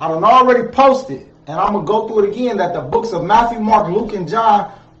 I done already posted, and I'm going to go through it again, that the books of Matthew, Mark, Luke, and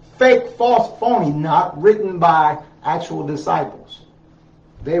John, fake, false, phony, not written by actual disciples.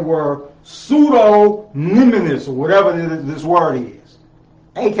 They were pseudo-pneumonists, or whatever this word is.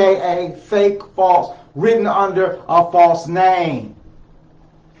 AKA fake, false, written under a false name.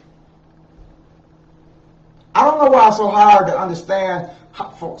 I don't know why it's so hard to understand,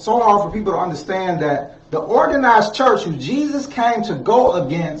 so hard for people to understand that the organized church who Jesus came to go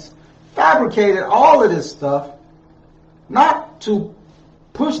against fabricated all of this stuff, not to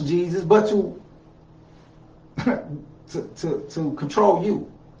push Jesus, but to to control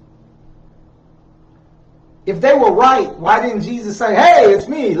you. If they were right, why didn't Jesus say, hey, it's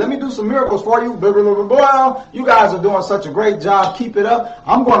me, let me do some miracles for you, blah, blah, blah, blah. You guys are doing such a great job, keep it up.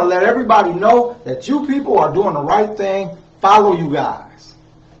 I'm going to let everybody know that you people are doing the right thing, follow you guys.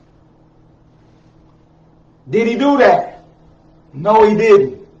 Did he do that? No, he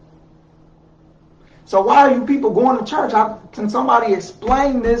didn't. So why are you people going to church? Can somebody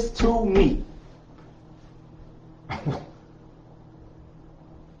explain this to me?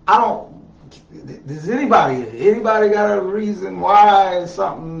 Does anybody got a reason why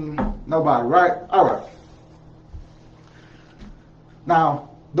something? Nobody, right? All right. Now,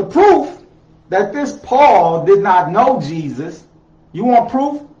 the proof that this Paul did not know Jesus, you want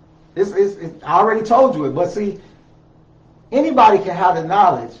proof? I already told you it, but see, anybody can have the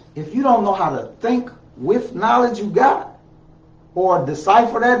knowledge. If you don't know how to think with knowledge you got, or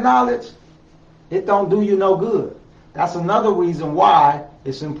decipher that knowledge, it don't do you no good. That's another reason why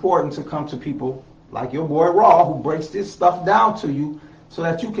it's important to come to people like your boy Raw, who breaks this stuff down to you so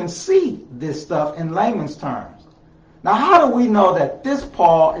that you can see this stuff in layman's terms. Now, how do we know that this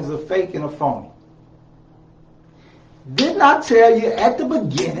Paul is a fake and a phony? Didn't I tell you at the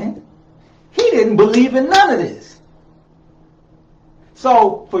beginning, he didn't believe in none of this.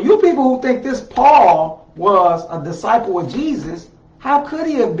 So, for you people who think this Paul was a disciple of Jesus, how could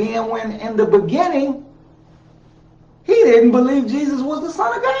he have been when in the beginning, he didn't believe Jesus was the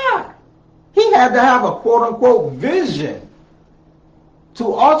Son of God? He had to have a quote-unquote vision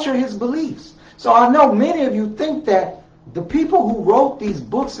to alter his beliefs. So I know many of you think that the people who wrote these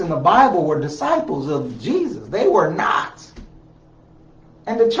books in the Bible were disciples of Jesus. They were not.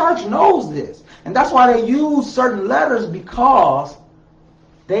 And the church knows this. And that's why they use certain letters, because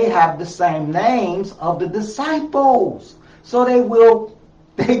they have the same names of the disciples. So they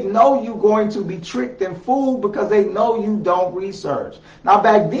know you're going to be tricked and fooled because they know you don't research. Now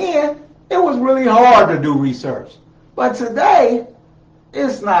back then, it was really hard to do research. But today,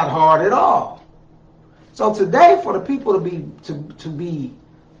 it's not hard at all. So today, for the people to be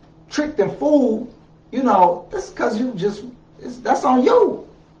tricked and fooled, it's because that's on you.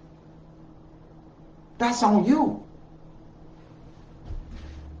 That's on you.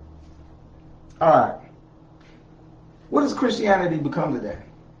 All right. What has Christianity become today?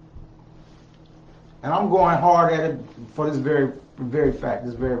 And I'm going hard at it for this very fact,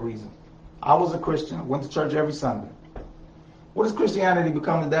 this very reason. I was a Christian, went to church every Sunday. What has Christianity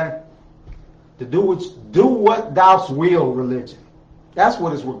become today? To do what thou will religion. That's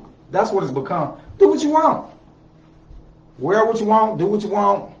what it's become. Do what you want. Wear what you want, do what you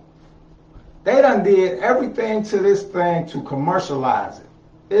want. They done did everything to this thing to commercialize it.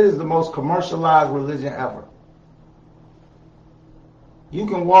 It is the most commercialized religion ever. You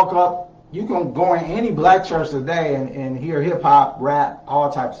can walk up, you can go in any black church today and hear hip-hop, rap,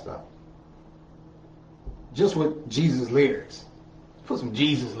 all types of stuff. Just with Jesus lyrics. Put some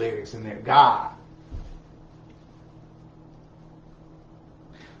Jesus lyrics in there. God.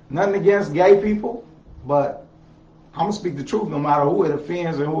 Nothing against gay people, but I'm going to speak the truth no matter who it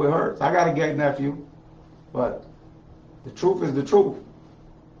offends or who it hurts. I got a gay nephew, but the truth is the truth.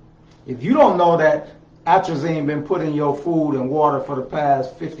 If you don't know that atrazine been put in your food and water for the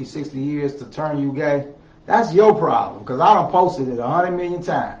past 50, 60 years to turn you gay, that's your problem, because I done posted it 100 million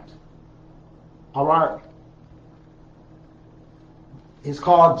times. All right? It's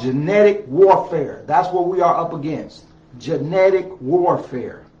called genetic warfare. That's what we are up against. Genetic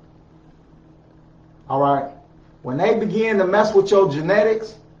warfare. All right? When they begin to mess with your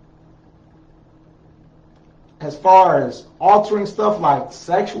genetics, as far as altering stuff like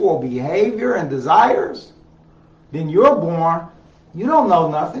sexual behavior and desires, then you're born, you don't know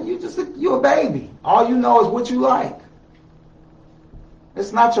nothing. You're a baby. All you know is what you like.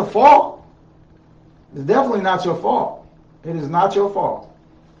 It's not your fault. It's definitely not your fault. It is not your fault.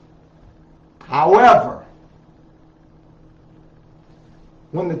 However,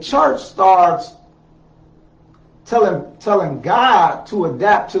 when the church starts telling God to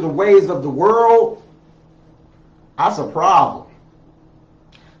adapt to the ways of the world, that's a problem.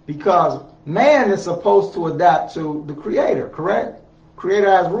 Because man is supposed to adapt to the Creator, correct? Creator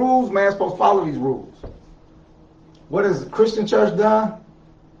has rules, man's supposed to follow these rules. What has the Christian church done?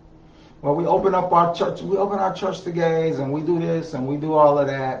 Well, we open our church to gays, and we do this, and we do all of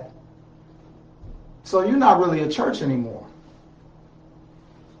that. So you're not really a church anymore.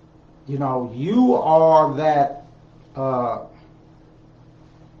 You know, you are that,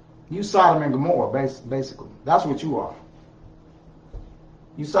 you Sodom and Gomorrah, basically. That's what you are.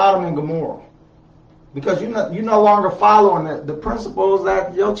 You Sodom and Gomorrah. Because you're no longer following the principles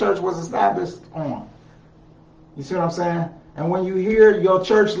that your church was established on. You see what I'm saying? And when you hear your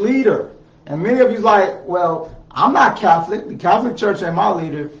church leader, and many of you like, well, I'm not Catholic. The Catholic Church ain't my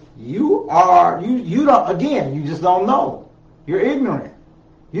leader. You don't, again, you just don't know. You're ignorant.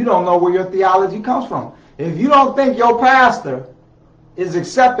 You don't know where your theology comes from. If you don't think your pastor is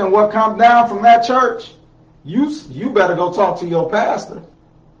accepting what comes down from that church, you better go talk to your pastor.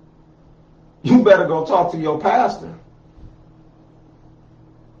 You better go talk to your pastor.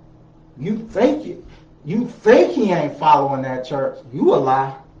 You think he ain't following that church. You a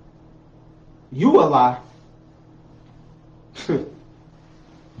lie. You a lie.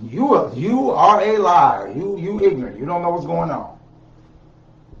 You are a liar. You ignorant. You don't know what's going on.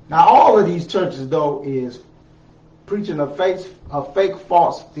 Now, all of these churches, though, is preaching a fake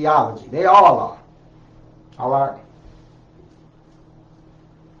false theology. They all are. All right?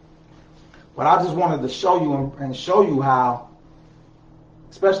 But I just wanted to show you and show you how,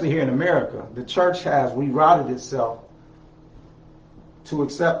 especially here in America, the church has rerouted itself to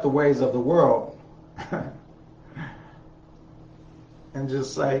accept the ways of the world and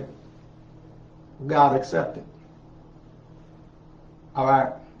just say, God accept it. All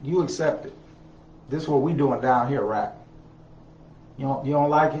right? You accept it. This is what we doing down here, right? You don't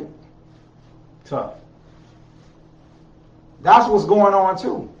like it? Tough. That's what's going on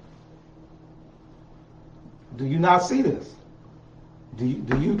too. Do you not see this? Do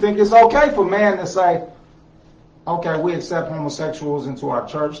you think it's okay for man to say, okay, we accept homosexuals into our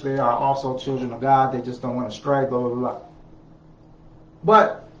church. They are also children of God. They just don't want to stray, blah, blah, blah.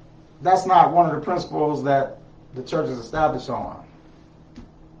 But that's not one of the principles that the church is established on.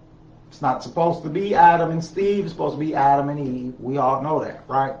 It's not supposed to be Adam and Steve. It's supposed to be Adam and Eve. We all know that,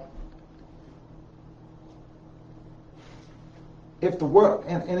 right? If the word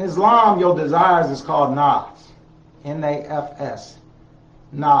in Islam, your desires is called nafs. N-A-F-S.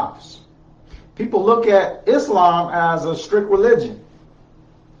 Nafs. People look at Islam as a strict religion.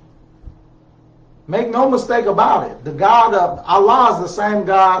 Make no mistake about it. The God of Allah is the same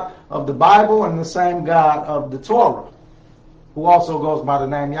God of the Bible and the same God of the Torah, who also goes by the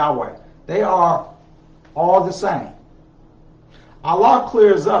name Yahweh. They are all the same. Allah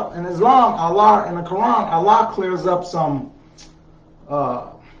clears up, in Islam, in the Quran, Allah clears up some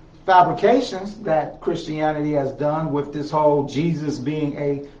fabrications that Christianity has done with this whole Jesus being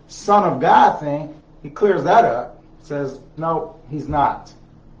a son of God thing. He clears that up. Says, no, he's not.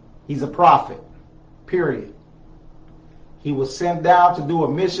 He's a prophet. Period. He was sent down to do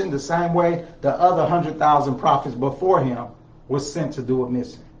a mission the same way the other 100,000 prophets before him were sent to do a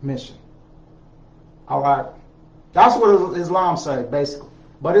mission. All right? That's what Islam says, basically.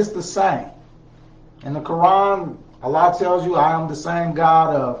 But it's the same. In the Quran, Allah tells you, I am the same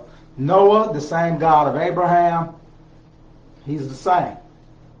God of Noah, the same God of Abraham. He's the same.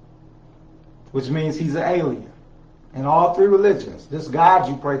 Which means he's an alien. In all three religions, this God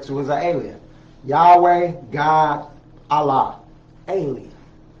you pray to is an alien. Yahweh, God, Allah. Alien.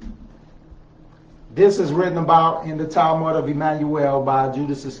 This is written about in the Talmud of Emmanuel by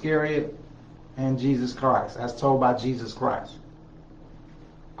Judas Iscariot and Jesus Christ, as told by Jesus Christ.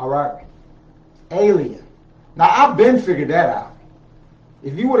 All right? Alien. Now, I've been figured that out.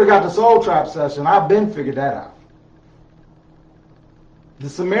 If you would have got the Soul Trap session, I've been figured that out. The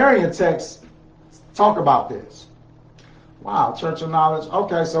Sumerian texts talk about this. Wow, Church of Knowledge.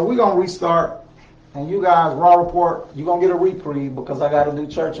 Okay, so we're going to restart. And you guys, Raw Report, you're going to get a reprieve because I got to do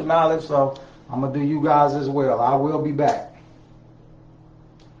Church of Knowledge, so I'm going to do you guys as well. I will be back.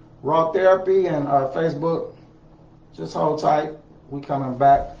 Raw Therapy and Facebook, just hold tight. We coming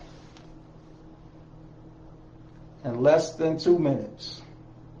back in less than 2 minutes.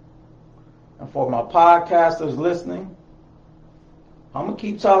 And for my podcasters listening, I'm going to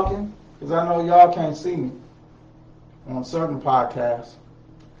keep talking because I know y'all can't see me on certain podcasts.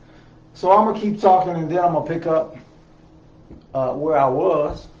 So I'm going to keep talking, and then I'm going to pick up where I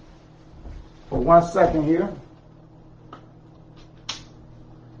was for 1 second here.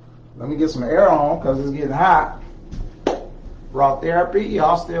 Let me get some air on because it's getting hot. Raw therapy,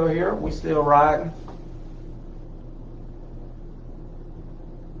 y'all still here? We still riding?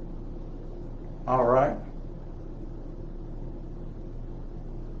 All right.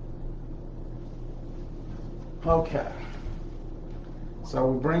 Okay. So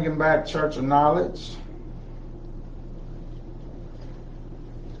we're bringing back Church of Knowledge.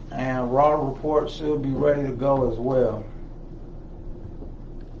 And Raw Report should be ready to go as well.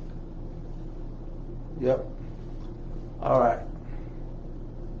 Yep. All right.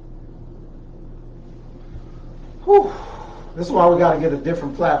 Whew. This is why we got to get a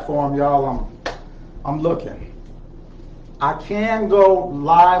different platform, y'all. I'm looking. I can go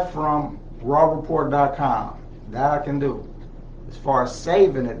live from rawreport.com. That I can do. As far as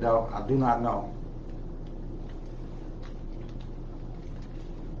saving it, though, I do not know.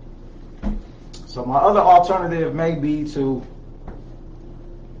 So my other alternative may be to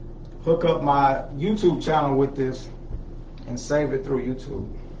hook up my YouTube channel with this and save it through YouTube.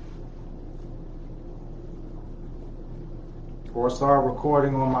 Or start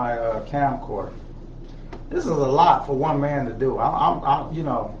recording on my camcorder. This is a lot for one man to do.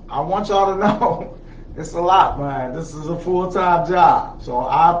 I want y'all to know it's a lot, man. This is a full-time job. So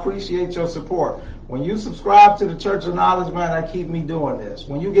I appreciate your support. When you subscribe to the Church of Knowledge, man, that keep me doing this.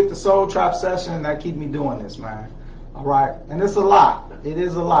 When you get the Soul Trap session, that keep me doing this, man. All right? And it's a lot. It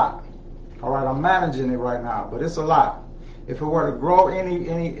is a lot. All right? I'm managing it right now, but it's a lot. If it were to grow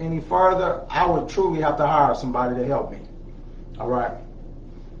any further, I would truly have to hire somebody to help me. All right?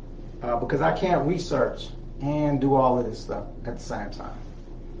 Because I can't research and do all of this stuff at the same time.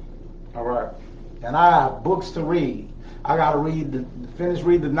 All right? And I have books to read. I got to finish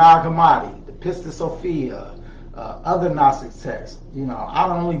read the Nag Hammadi, the Pista Sophia, other Gnostic texts. You know, I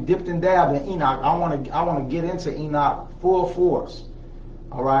only dipped and dabbed in Enoch. I want to get into Enoch full force.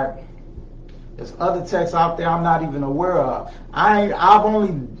 All right. There's other texts out there I'm not even aware of. I've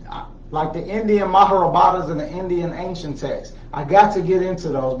only like the Indian Mahabharatas and the Indian ancient texts. I got to get into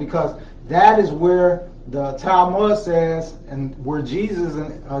those because that is where the Talmud says, and where Jesus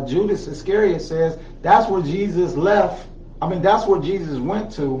and Judas Iscariot says, that's where Jesus left. I mean, that's where Jesus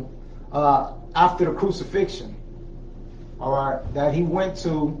went to after the crucifixion. All right, that he went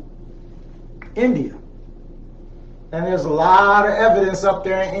to India. And there's a lot of evidence up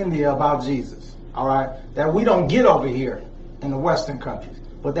there in India about Jesus. All right, that we don't get over here in the Western countries,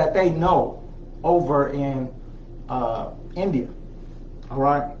 but that they know over in India. All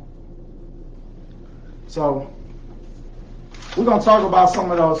right. So we're going to talk about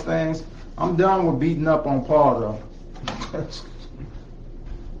some of those things. I'm done with beating up on Paul, though.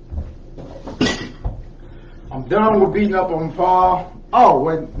 I'm done with beating up on Paul. Oh,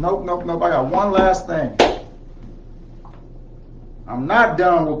 wait, nope. I got one last thing. I'm not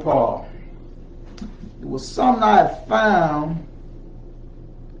done with Paul. It was something I had found.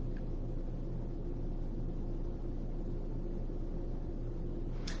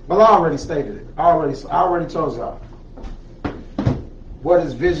 Well, I already stated it. I already told y'all what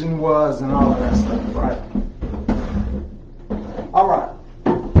his vision was and all of that stuff, right? All right.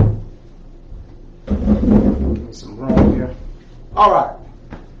 Give me some room here. All right.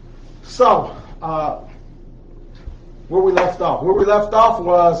 So, where we left off? Where we left off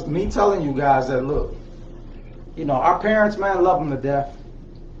was me telling you guys that, look, you know, our parents, man, love them to death.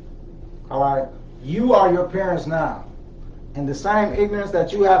 All right? You are your parents now. And the same ignorance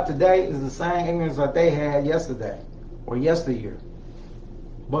that you have today is the same ignorance that they had yesterday or yesteryear.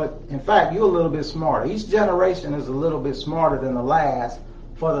 But in fact, you're a little bit smarter. Each generation is a little bit smarter than the last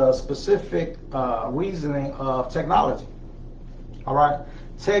for the specific reasoning of technology. All right?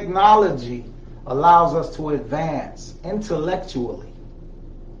 Technology allows us to advance intellectually.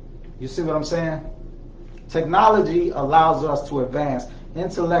 You see what I'm saying? Technology allows us to advance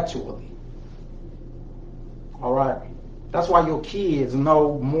intellectually. All right? That's why your kids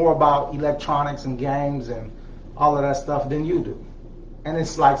know more about electronics and games and all of that stuff than you do. And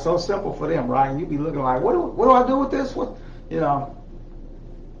it's like so simple for them, right? And you be looking like, what do I do with this? What, you know?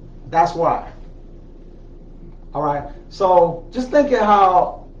 That's why. All right. So just think of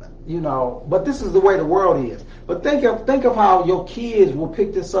how, you know. But this is the way the world is. But think of how your kids will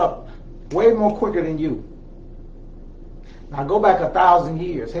pick this up way more quicker than you. Now go back 1,000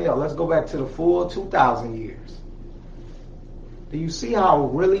 years. Hell, let's go back to the full 2,000 years. Do you see how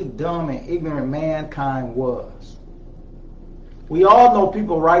really dumb and ignorant mankind was? We all know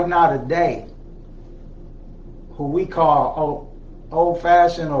people right now today who we call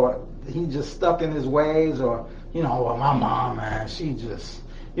old-fashioned or he just stuck in his ways, or, well, my mom, man, she just,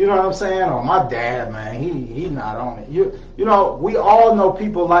 you know what I'm saying? Or my dad, man, he not on it. We all know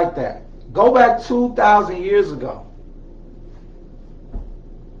people like that. Go back 2,000 years ago.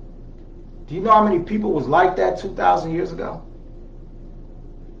 Do you know how many people was like that 2,000 years ago?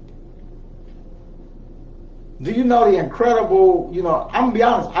 Do you know the incredible, I'm going to be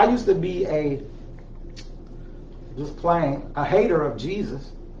honest, I used to be a hater of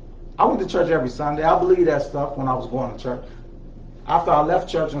Jesus. I went to church every Sunday. I believed that stuff when I was going to church. After I left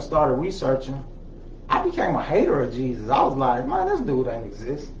church and started researching, I became a hater of Jesus. I was like, man, this dude ain't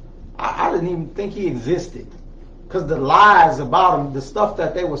exist. I didn't even think he existed. Because the lies about him, the stuff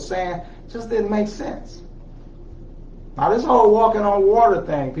that they were saying, just didn't make sense. Now, this whole walking on water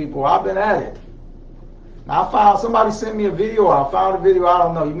thing, people, I've been at it. Now, somebody sent me a video, or I found a video, I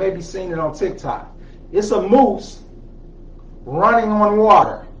don't know, you may be seeing it on TikTok. It's a moose running on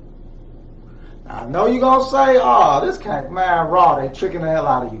water. Now, I know you're going to say, oh, this can't, man, raw, they tricking the hell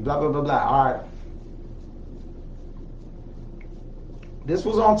out of you, blah, blah, blah, blah. All right. This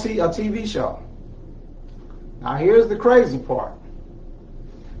was on a TV show. Now, here's the crazy part.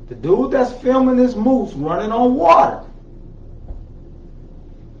 The dude that's filming this moose running on water,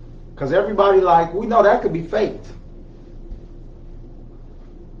 because everybody we know that could be faked.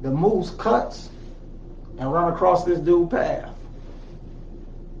 The moose cuts and run across this dude's path.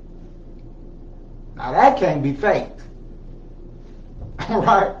 Now that can't be faked. All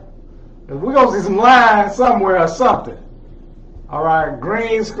right? We're going to see some lines somewhere or something. All right?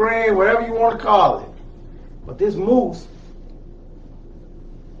 Green screen, whatever you want to call it. But this moose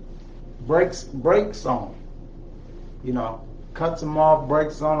breaks on him. Cuts him off,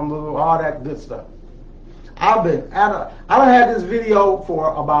 breaks on him, all that good stuff. I done had this video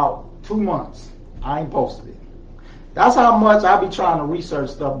for about 2 months. I ain't posted it. That's how much I be trying to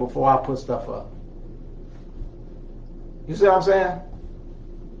research stuff before I put stuff up. You see what I'm saying?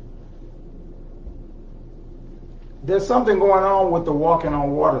 There's something going on with the walking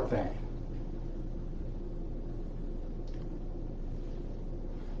on water thing.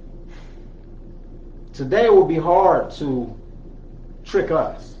 Today it would be hard to trick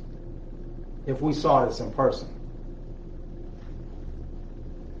us if we saw this in person.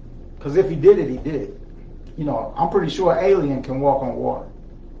 Because if he did it, he did it. I'm pretty sure an alien can walk on water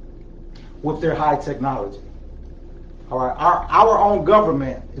with their high technology. All right, our own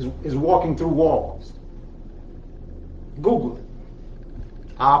government is walking through walls. Google it.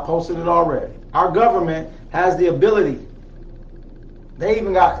 I posted it already. Our government has the ability. They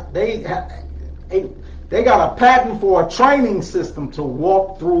got a patent for a training system to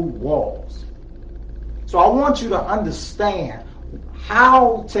walk through walls. So I want you to understand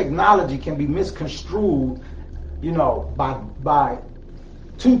how technology can be misconstrued, by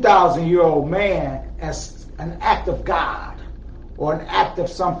 2,000-year-old man as an act of God or an act of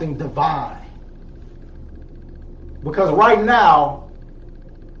something divine. Because right now,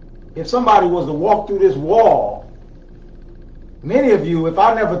 if somebody was to walk through this wall, many of you, if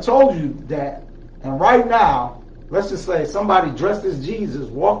I never told you that, and right now, let's just say somebody dressed as Jesus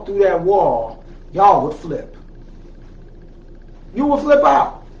walked through that wall, y'all would flip. You would flip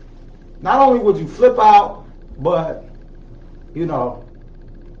out. Not only would you flip out, but, who knows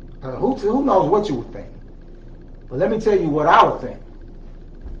what you would think. But let me tell you what I would think.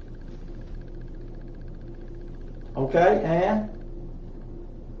 Okay, and,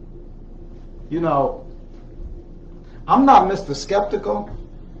 I'm not Mr. Skeptical,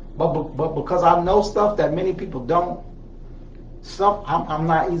 but because I know stuff that many people don't, I'm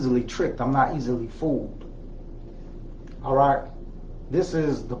not easily tricked. I'm not easily fooled. All right? This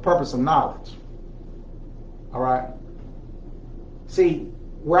is the purpose of knowledge. All right? See,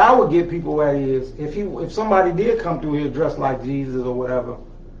 where I would get people at is, if somebody did come through here dressed like Jesus or whatever,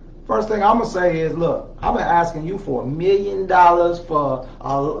 first thing I'm going to say is, look, I've been asking you for $1 million for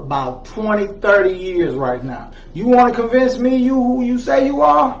about 20, 30 years right now. You want to convince me you who you say you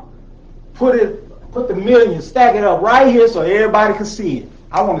are? Put the million, stack it up right here so everybody can see it.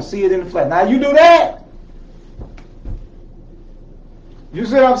 I want to see it in the flesh. Now you do that? You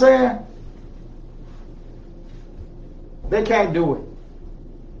see what I'm saying? They can't do it.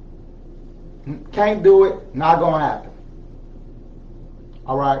 Can't do it, not going to happen.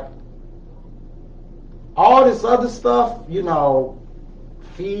 All right? All this other stuff,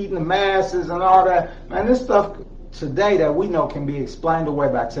 feeding the masses and all that, man, this stuff today that we know can be explained away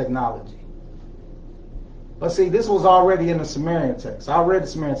by technology. But see, this was already in the Sumerian text. I read the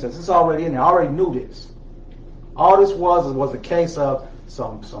Sumerian text. It's already in there. I already knew this. All this was a case of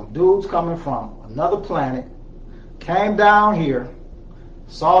some dudes coming from another planet, came down here,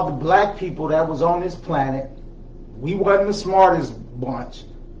 saw the black people that was on this planet. We wasn't the smartest bunch.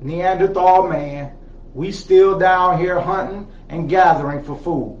 Neanderthal man. We still down here hunting and gathering for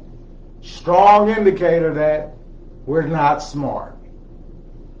food. Strong indicator that we're not smart.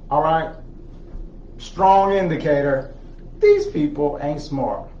 All right? Strong indicator these people ain't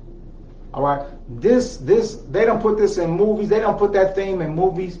smart. All right? They don't put this in movies. They don't put that theme in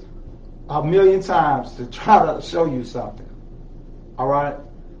movies a million times to try to show you something. All right?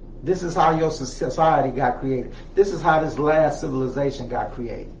 This is how your society got created. This is how this last civilization got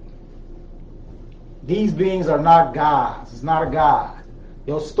created. These beings are not gods. It's not a God.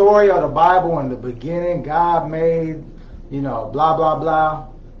 Your story of the Bible in the beginning, God made, blah, blah, blah.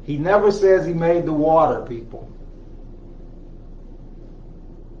 He never says he made the water, people.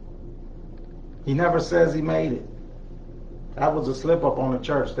 He never says he made it. That was a slip up on the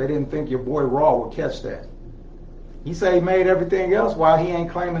church. They didn't think your boy Raw would catch that. He said he made everything else while he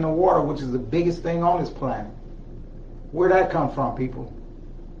ain't claiming the water, which is the biggest thing on this planet. Where'd that come from, people?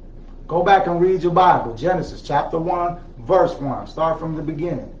 Go back and read your Bible. Genesis chapter 1, verse 1. Start from the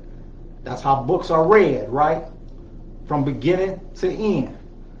beginning. That's how books are read, right? From beginning to end.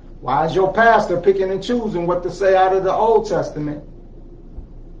 Why is your pastor picking and choosing what to say out of the Old Testament?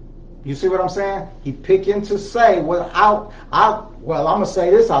 You see what I'm saying? He picking to say I'm going to say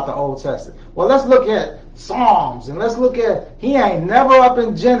this out the Old Testament. Well, let's look at Psalms, and let's look at, he ain't never up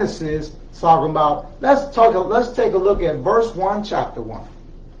in Genesis talking about, let's take a look at verse 1, chapter 1.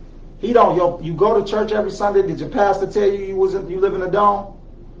 You go to church every Sunday. Did your pastor tell you you live in a dome?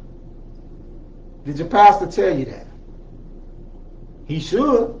 Did your pastor tell you that? He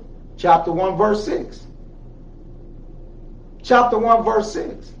should. Chapter 1, verse 6. Chapter 1, verse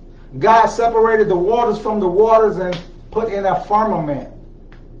 6. God separated the waters from the waters and put in a firmament.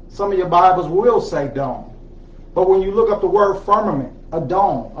 Some of your Bibles will say dome. But when you look up the word firmament, a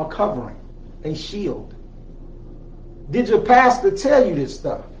dome, a covering, a shield. Did your pastor tell you this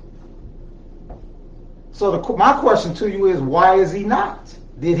stuff? So my question to you is, why is he not?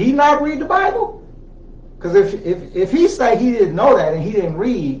 Did he not read the Bible? Because if he say he didn't know that and he didn't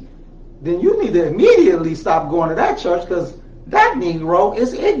read, then you need to immediately stop going to that church, because that Negro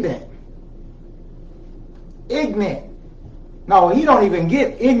is ignorant. Ignorant. No, he don't even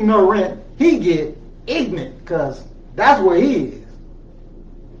get ignorant. He get ignorant, because that's where he is.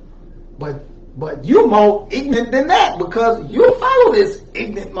 But you more ignorant than that, because you follow this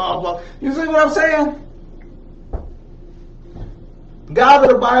ignorant motherfucker. You see what I'm saying? God of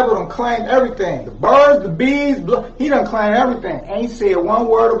the Bible done claimed everything. The birds, the bees, he done claimed everything. Ain't said one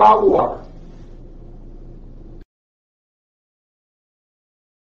word about water.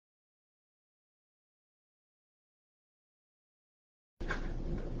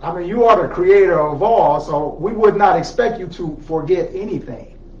 I mean, you are the creator of all, so we would not expect you to forget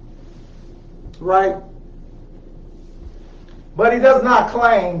anything. Right? But he does not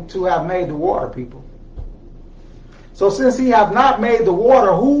claim to have made the water, people. So since he have not made the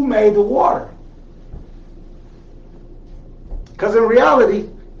water, who made the water? Because in reality,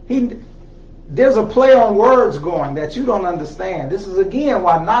 there's a play on words going that you don't understand. This is again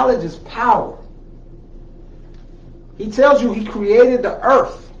why knowledge is power. He tells you he created the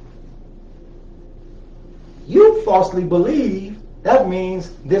earth. You falsely believe that means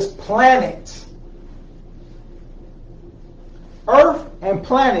this planet. Earth and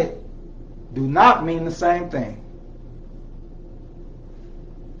planet do not mean the same thing.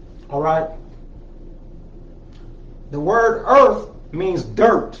 All right? The word earth means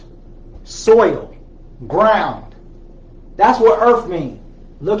dirt, soil, ground. That's what earth means.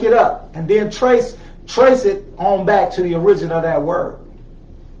 Look it up and then trace it on back to the origin of that word.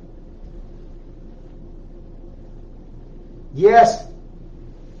 Yes,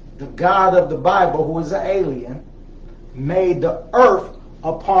 the God of the Bible, who is an alien, made the earth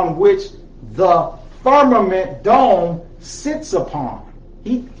upon which the firmament dome sits upon.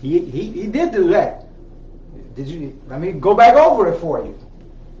 He did do that. Let me go back over it for you.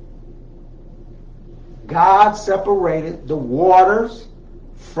 God separated the waters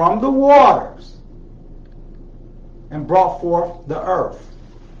from the waters and brought forth the earth.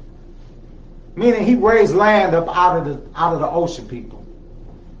 Meaning he raised land up out of the ocean, people.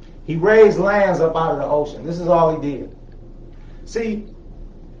 He raised lands up out of the ocean. This is all he did. See,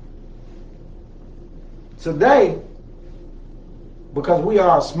 today, because we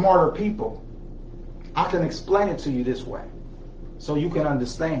are smarter people, I can explain it to you this way so you can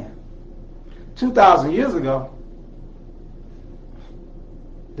understand. 2,000 years ago,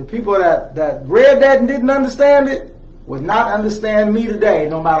 the people that read that and didn't understand it would not understand me today,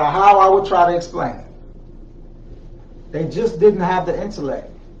 no matter how I would try to explain it. They just didn't have the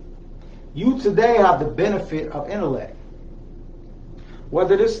intellect. You today have the benefit of intellect.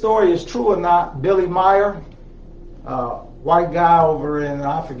 Whether this story is true or not, Billy Meyer, white guy over in,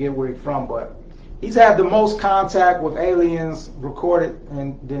 I forget where he's from, but he's had the most contact with aliens recorded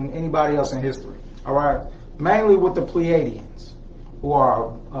than anybody else in history. All right, mainly with the Pleiadians, who are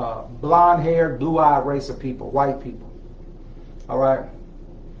blonde-haired, blue-eyed race of people, white people. All right.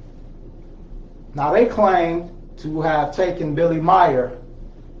 Now they claim to have taken Billy Meyer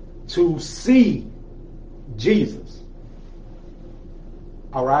to see Jesus.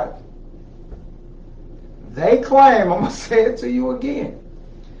 All right. They claim, I'm going to say it to you again.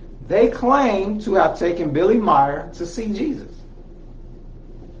 They claim to have taken Billy Meyer to see Jesus.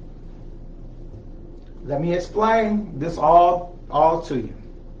 Let me explain this all to you.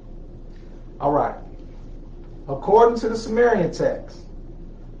 All right. According to the Sumerian text,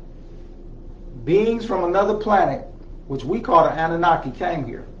 beings from another planet, which we call the Anunnaki, came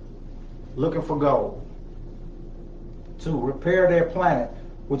here looking for gold to repair their planet,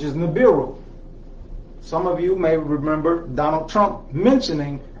 which is Nibiru. Some of you may remember Donald Trump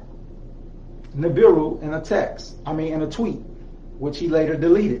mentioning Nibiru in a tweet, which he later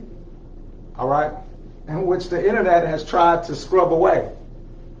deleted. All right? And which the internet has tried to scrub away.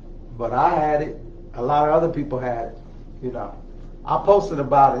 But I had it. A lot of other people had it. You know, I posted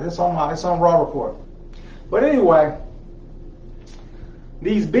about it. It's on Raw Report. But anyway,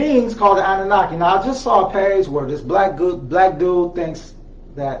 these beings called the Anunnaki. Now I just saw a page where this black dude thinks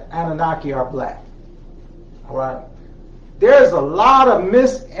that Anunnaki are black. All right. There's a lot of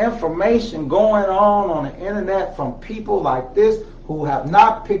misinformation going on the internet from people like this who have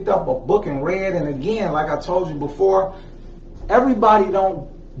not picked up a book and read. And again, like I told you before, everybody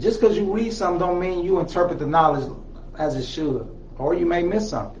just because you read something don't mean you interpret the knowledge as it should. Or you may miss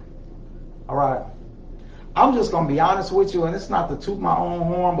something. All right. I'm just going to be honest with you, and it's not to toot my own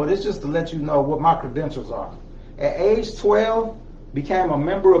horn, but it's just to let you know what my credentials are. At age 12, became a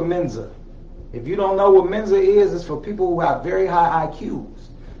member of Mensa. If you don't know what Mensa is, it's for people who have very high IQs.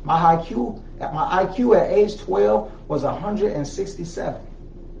 My IQ at age 12 was 167.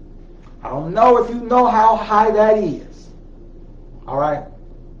 I don't know if you know how high that is. All right?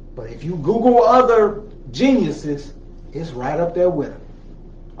 But if you Google other geniuses, it's right up there with them.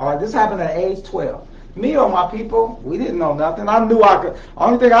 All right? This happened at age 12. Me or my people, we didn't know nothing.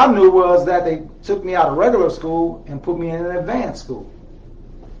 Only thing I knew was that they took me out of regular school and put me in an advanced school.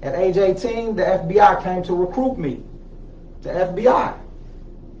 At age 18, the FBI came to recruit me. The FBI.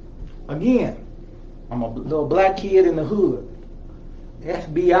 Again, I'm a little black kid in the hood.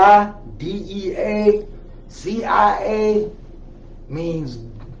 FBI, DEA, CIA means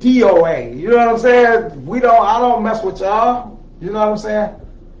DOA. You know what I'm saying? I don't mess with y'all. You know what I'm saying?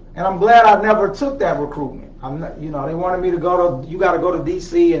 And I'm glad I never took that recruitment. They wanted me to you got to go to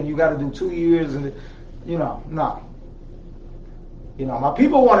D.C. and you got to do 2 years and, no. My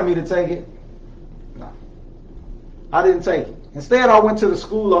people wanted me to take it. No. I didn't take it. Instead, I went to the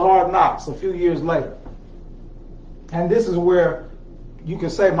School of Hard Knocks a few years later. And this is where you can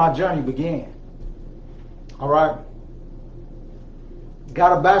say my journey began. All right?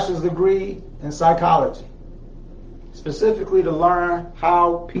 Got a bachelor's degree in psychology, specifically to learn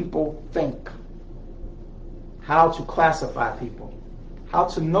how people think, how to classify people, how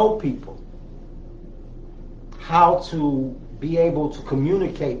to know people, how to be able to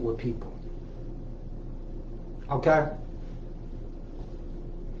communicate with people. Okay?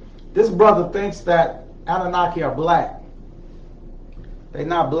 This brother thinks that Anunnaki are black. They're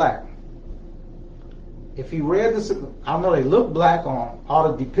not black. If he read this, I know they look black on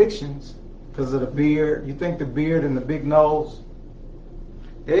all the depictions because of the beard. You think the beard and the big nose?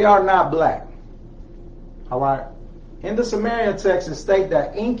 They are not black. All right? In the Sumerian text, it states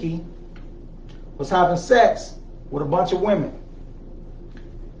that Enki was having sex with a bunch of women.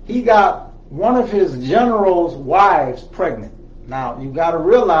 He got one of his general's wives pregnant. Now, you got to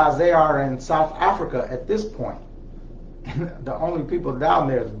realize they are in South Africa at this point. The only people down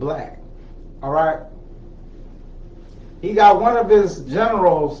there is black. All right? He got one of his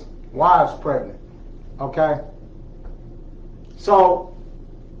general's wives pregnant. Okay? So,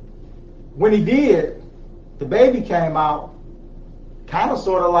 when he did, the baby came out kind of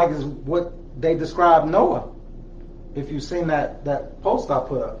sort of like is what they described Noah. If you've seen that post I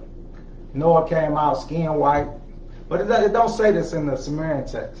put up. Noah came out skin white. But it don't say this in the Sumerian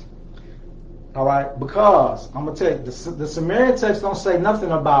text. All right? Because, I'm going to tell you, the Sumerian text don't say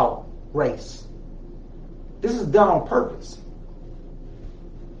nothing about race. This is done on purpose.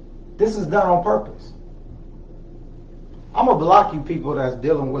 This is done on purpose. I'm going to block you people that's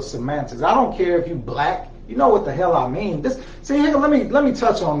dealing with semantics. I don't care if you black. You know what the hell I mean. See, here, let me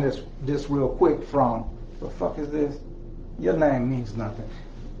touch on this real quick from, the fuck is this? Your name means nothing.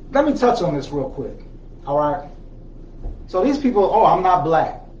 Let me touch on this real quick. All right? So these people, oh, I'm not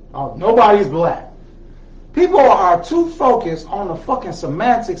black. Oh, nobody's black. People are too focused on the fucking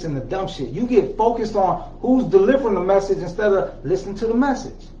semantics and the dumb shit. You get focused on who's delivering the message instead of listening to the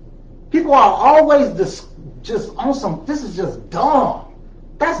message. People are always just on some, this is just dumb.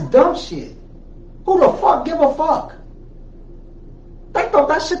 That's dumb shit. Who the fuck give a fuck?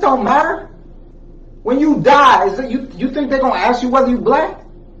 That shit don't matter. When you die, you think they're going to ask you whether you black?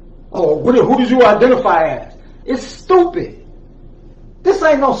 Oh, who did you identify as? It's stupid. This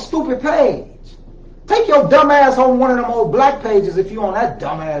ain't no stupid page. Take your dumb ass on one of them old black pages if you on that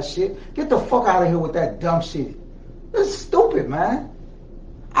dumb ass shit. Get the fuck out of here with that dumb shit. This is stupid, man.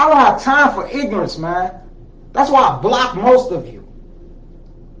 I don't have time for ignorance, man. That's why I block most of you.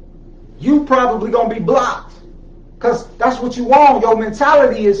 You probably gonna be blocked. Because that's what you want. Your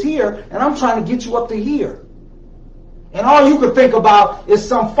mentality is here, and I'm trying to get you up to here. And all you can think about is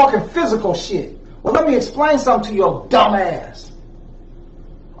some fucking physical shit. Well, let me explain something to your dumb ass.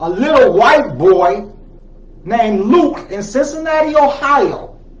 A little white boy named Luke in Cincinnati,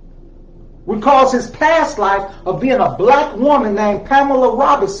 Ohio, recalls his past life of being a black woman named Pamela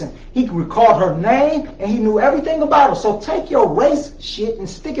Robinson. He recalled her name and he knew everything about her. So take your race shit and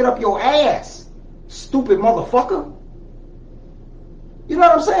stick it up your ass, stupid motherfucker. You know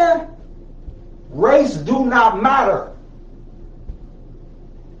what I'm saying? Race do not matter.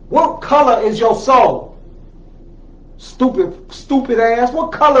 What color is your soul? Stupid ass.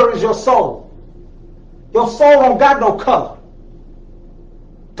 What color is your soul? Your soul don't got no color.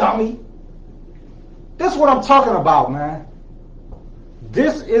 Dummy. This is what I'm talking about, man.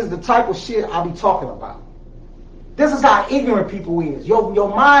 This is the type of shit I be talking about. This is how ignorant people is. Your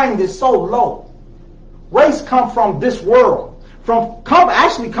mind is so low. Race come from this world.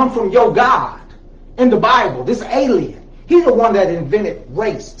 Come from your God in the Bible, this alien. He's the one that invented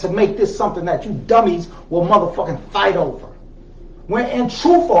race to make this something that you dummies will motherfucking fight over. When in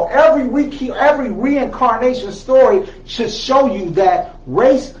truthful, every reincarnation story should show you that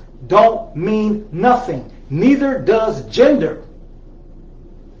race don't mean nothing. Neither does gender.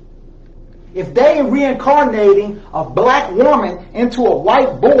 If they reincarnating a black woman into a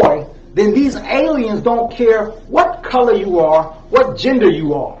white boy, then these aliens don't care what color you are, what gender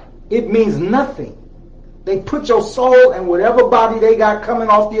you are. It means nothing. They put your soul in whatever body they got coming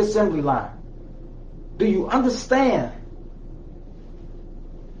off the assembly line. Do you understand?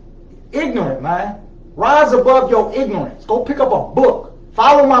 Ignorant, man. Rise above your ignorance. Go pick up a book.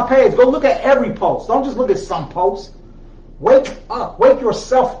 Follow my page. Go look at every post. Don't just look at some posts. Wake up. Wake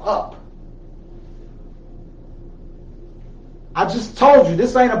yourself up. I just told you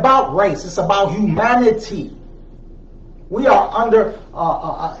this ain't about race. It's about humanity. We are under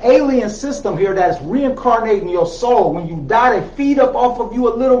an alien system here that is reincarnating your soul. When you die, they feed up off of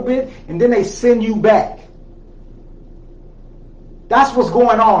you a little bit, and then they send you back. That's what's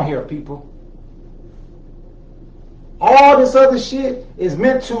going on here, people. All this other shit is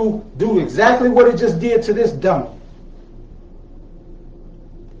meant to do exactly what it just did to this dummy.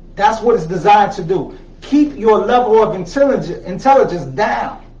 That's what it's designed to do. Keep your level of intelligence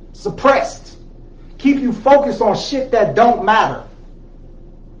down, suppressed. Keep you focused on shit that don't matter.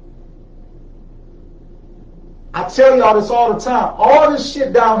 I tell y'all this all the time. All this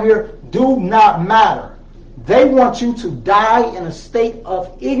shit down here do not matter. They want you to die in a state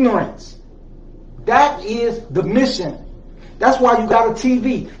of ignorance. That is the mission. That's why you got a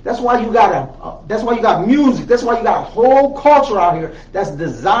TV. That's why you got music. That's why you got a whole culture out here that's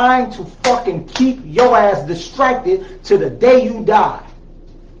designed to fucking keep your ass distracted to the day you die.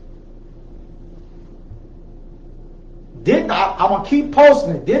 I'm going to keep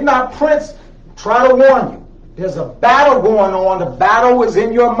posting it. Did not Prince try to warn you? There's a battle going on. The battle is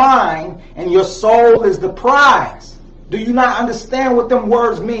in your mind, and your soul is the prize. Do you not understand what them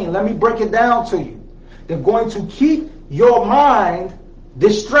words mean? Let me break it down to you. They're going to keep your mind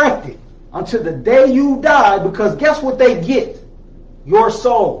distracted until the day you die, because guess what they get? Your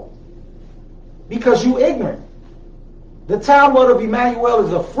soul. Because you ignorant. The Talmud of Emmanuel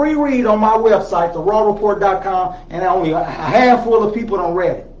is a free read on my website, therawreport.com, and only a handful of people don't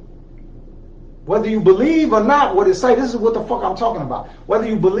read it. Whether you believe or not what it say, this is what the fuck I'm talking about. Whether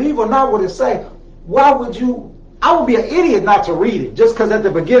you believe or not what it say, why would you? I would be an idiot not to read it just because at the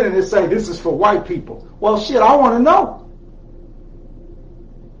beginning it say this is for white people. Well, shit, I want to know.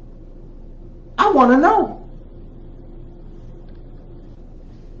 I want to know.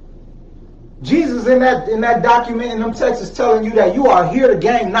 Jesus in that document in them texts is telling you that you are here to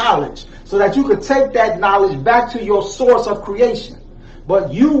gain knowledge. so that you could take that knowledge back to your source of creation.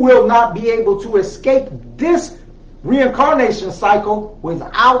 But you will not be able to escape this reincarnation cycle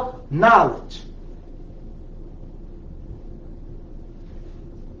without knowledge.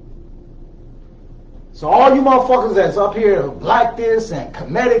 So all you motherfuckers that's up here like this and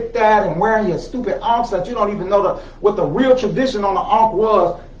comedic that and wearing your stupid ankhs that you don't even know what the real tradition on the ankh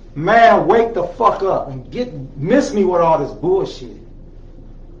was, man, wake the fuck up and miss me with all this bullshit.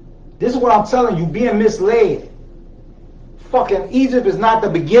 This is what I'm telling you, being misled. Fucking Egypt is not the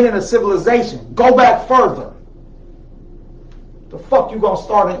beginning of civilization. Go back further. The fuck you gonna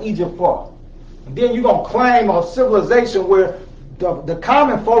start in Egypt for? And then you gonna claim a civilization where the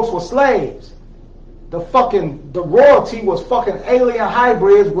common folks were slaves. The royalty was fucking alien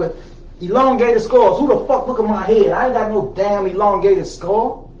hybrids with elongated skulls. Who the fuck look at my head? I ain't got no damn elongated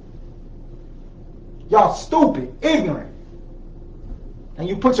skull. Y'all stupid, ignorant. And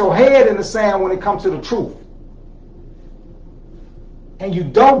you put your head in the sand when it comes to the truth. And you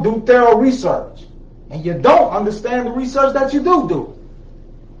don't do thorough research. And you don't understand the research that you do.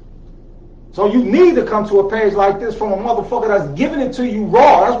 So you need to come to a page like this from a motherfucker that's giving it to you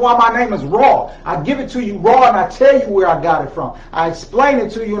raw. That's why my name is Raw. I give it to you raw and I tell you where I got it from. I explain it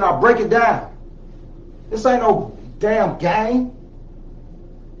to you and I break it down. This ain't no damn game.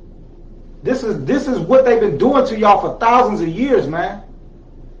 This is what they've been doing to y'all for thousands of years, man.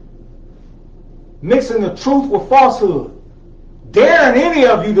 Mixing the truth with falsehood. Daring any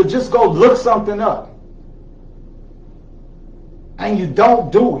of you to just go look something up. And you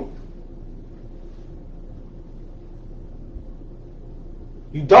don't do it.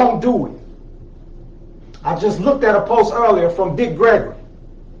 You don't do it. I just looked at a post earlier from Dick Gregory.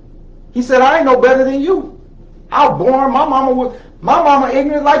 He said, I ain't no better than you. I was born, my mama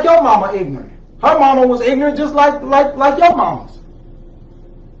ignorant like your mama ignorant. Her mama was ignorant just like your mama's.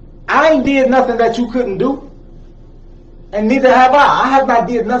 I ain't did nothing that you couldn't do. And neither have I. I have not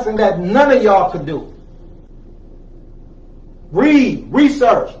did nothing that none of y'all could do. Read,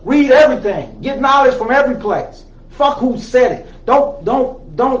 research, read everything. Get knowledge from every place. Fuck who said it.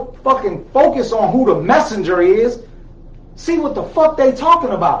 Don't fucking focus on who the messenger is. See what the fuck they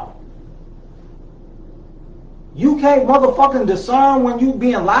talking about. You can't motherfucking discern when you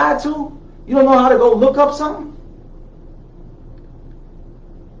being lied to? You don't know how to go look up something?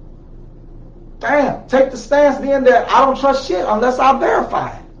 Damn, take the stance then that I don't trust shit unless I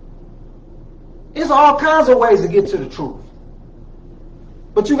verify it. It's all kinds of ways to get to the truth.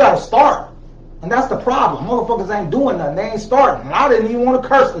 But you gotta start. And that's the problem. Motherfuckers ain't doing nothing. They ain't starting. And I didn't even want to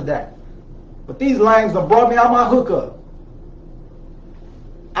curse today. But these lames done brought me out my hookup.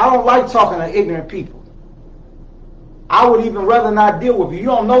 I don't like talking to ignorant people. I would even rather not deal with you. You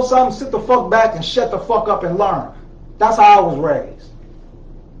don't know something? Sit the fuck back and shut the fuck up and learn. That's how I was raised.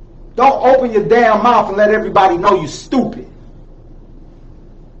 Don't open your damn mouth and let everybody know you stupid.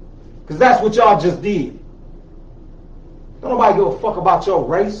 Because that's what y'all just did. Don't nobody give a fuck about your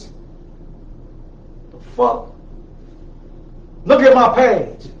race. Fuck. Look at my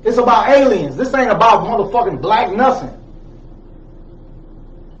page. It's about aliens. This ain't about motherfucking black nothing.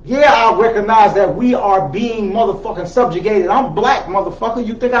 Yeah, I recognize that we are being motherfucking subjugated. I'm black, motherfucker.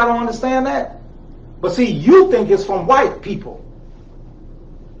 You think I don't understand that? But see, you think it's from white people.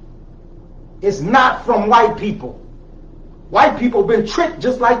 It's not from white people. White people been tricked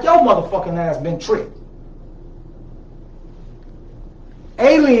just like your motherfucking ass been tricked.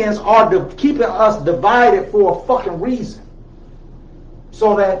 Aliens are keeping us divided for a fucking reason.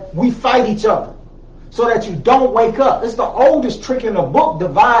 So that we fight each other. So that you don't wake up. It's the oldest trick in the book,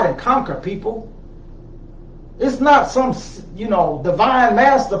 divide and conquer, people. It's not some, divine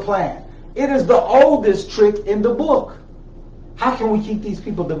master plan. It is the oldest trick in the book. How can we keep these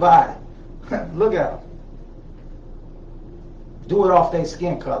people divided? Look at them. Do it off their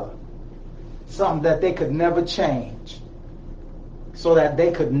skin color. Something that they could never change. So that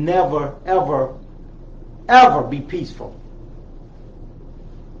they could never, ever, ever be peaceful.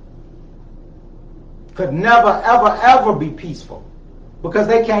 Could never, ever, ever be peaceful. Because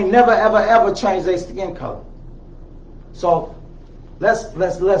they can't never, ever, ever change their skin color. So let's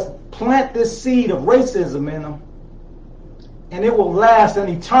plant this seed of racism in them. And it will last an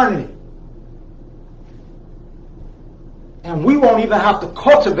eternity. And we won't even have to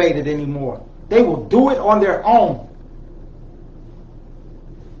cultivate it anymore. They will do it on their own.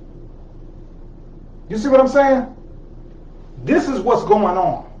 You see what I'm saying? This is what's going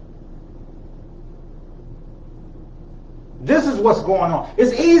on. This is what's going on.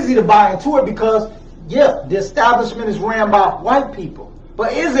 It's easy to buy into it because, yeah, the establishment is ran by white people.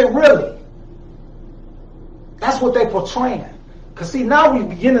 But is it really? That's what they're portraying. Because see, now we're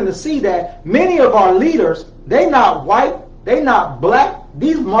beginning to see that many of our leaders, they not white, they not black.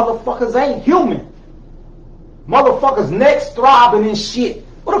 These motherfuckers ain't human. Motherfuckers necks throbbing and shit.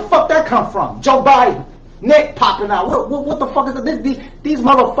 Where the fuck that come from? Joe Biden, neck popping out. What the fuck is this? These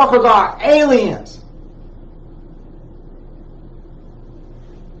motherfuckers are aliens.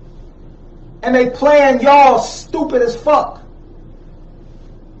 And they playing y'all stupid as fuck.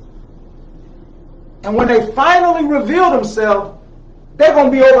 And when they finally reveal themselves, they're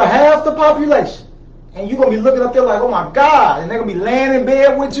going to be over half the population. And you're going to be looking up there like, oh my God. And they're going to be laying in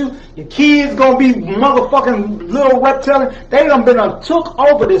bed with you. Your kids going to be motherfucking little reptilian. They done took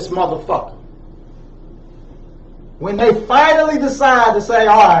over this motherfucker. When they finally decide to say,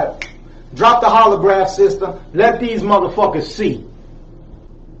 all right, drop the holograph system, let these motherfuckers see.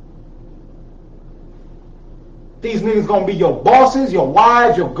 These niggas gonna be your bosses, your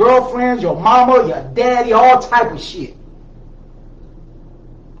wives, your girlfriends, your mama, your daddy, all type of shit.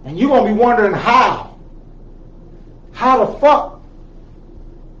 And you gonna be wondering how. How the fuck?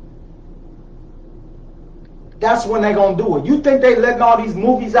 That's when they gonna do it. You think they letting all these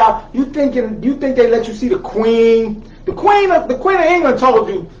movies out? You think they let you see the Queen? The Queen of England told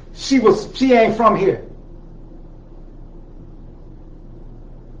you she ain't from here.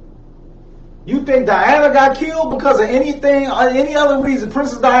 You think Diana got killed because of anything or any other reason?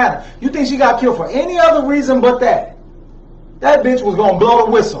 Princess Diana. You think she got killed for any other reason but that? That bitch was going to blow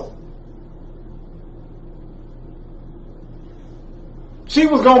the whistle. She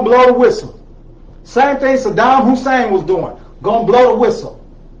was going to blow the whistle. Same thing Saddam Hussein was doing. Going to blow the whistle.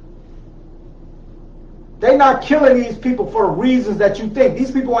 They not killing these people for the reasons that you think. These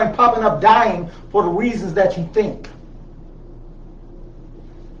people ain't popping up dying for the reasons that you think.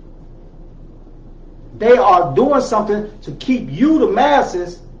 They are doing something to keep you, the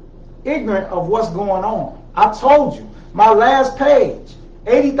masses, ignorant of what's going on. I told you, my last page,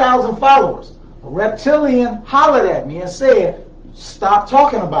 80,000 followers. A reptilian hollered at me and said, stop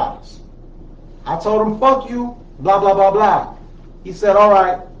talking about us. I told him, fuck you, blah, blah, blah, blah. He said, all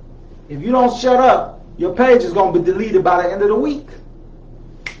right, if you don't shut up, your page is going to be deleted by the end of the week.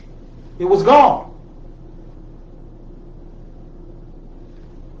 It was gone.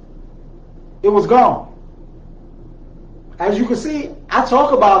 It was gone. As you can see, I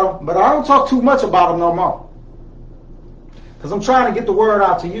talk about them, but I don't talk too much about them no more. Because I'm trying to get the word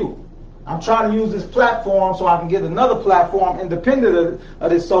out to you. I'm trying to use this platform so I can get another platform independent of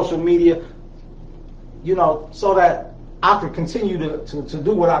this social media, you know, so that I can continue to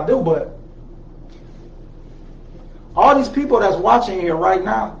do what I do. But all these people that's watching here right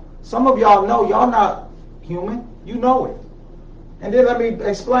now, some of y'all know y'all not human. You know it. And then let me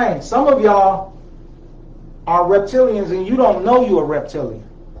explain. Some of y'all are reptilians and you don't know you're a reptilian.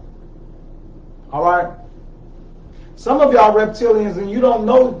 All right? Some of y'all reptilians and you don't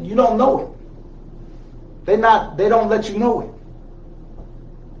know it. They don't let you know it.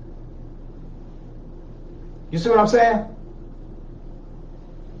 You see what I'm saying?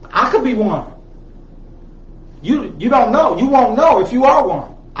 I could be one. You don't know. You won't know if you are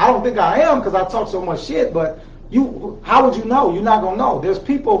one. I don't think I am because I talk so much shit, but how would you know? You're not gonna know. There's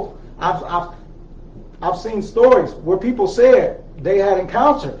people I've seen stories where people said they had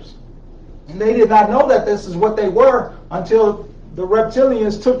encounters and they did not know that this is what they were until the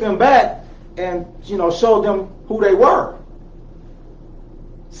reptilians took them back and, you know, showed them who they were.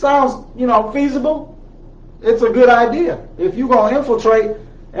 Sounds, you know, feasible. It's a good idea. If you're gonna infiltrate,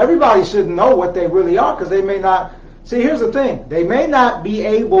 everybody should know what they really are because they may not. See, here's the thing. They may not be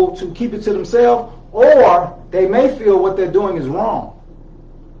able to keep it to themselves, or they may feel what they're doing is wrong.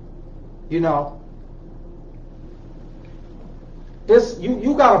 You know,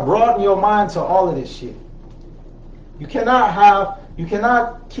 you got to broaden your mind to all of this shit. You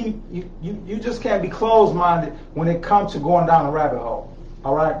just can't be closed-minded when it comes to going down a rabbit hole.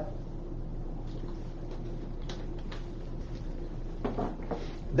 All right?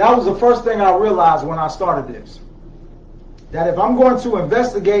 That was the first thing I realized when I started this. That if I'm going to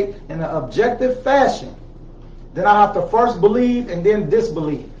investigate in an objective fashion, then I have to first believe and then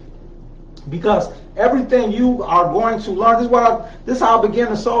disbelieve. Because everything you are going to learn, this is how I begin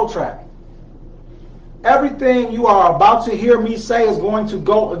the soul track. Everything you are about to hear me say is going to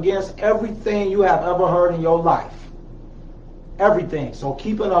go against everything you have ever heard in your life. Everything. So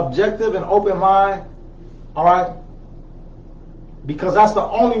keep an objective and open mind, all right? Because that's the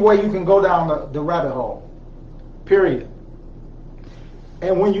only way you can go down the rabbit hole. Period.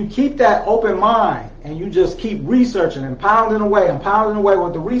 And when you keep that open mind and you just keep researching and pounding away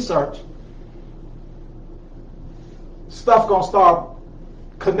with the research, stuff gonna start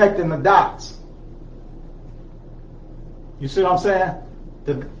connecting the dots. You see what I'm saying?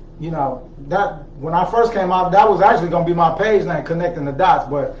 That when I first came out, that was actually going to be my page name, Connecting the Dots,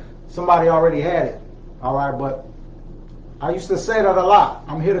 but somebody already had it. All right, but I used to say that a lot.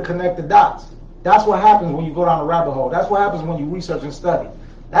 I'm here to connect the dots. That's what happens when you go down a rabbit hole. That's what happens when you research and study.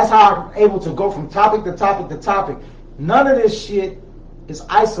 That's how I'm able to go from topic to topic to topic. None of this shit is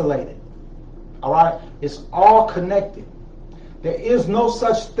isolated. All right? It's all connected. There is no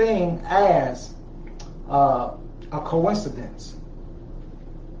such thing as a coincidence.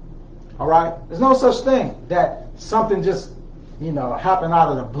 All right? There's no such thing that something just, happened out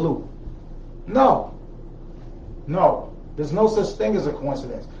of the blue. No. There's no such thing as a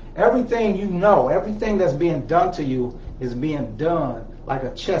coincidence. Everything you know, everything that's being done to you is being done like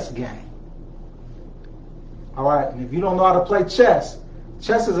a chess game. All right? And if you don't know how to play chess,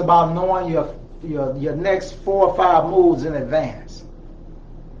 chess is about knowing your next 4 or 5 moves in advance.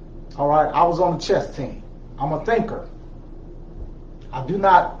 All right? I was on the chess team. I'm a thinker. I do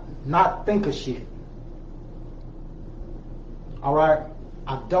not think of shit. All right?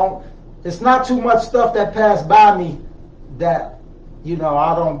 It's not too much stuff that passed by me that,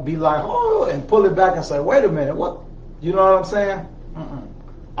 I don't be like, oh, and pull it back and say, wait a minute, what? You know what I'm saying?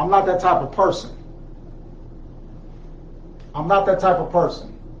 I'm not that type of person. I'm not that type of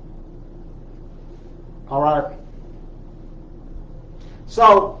person. All right?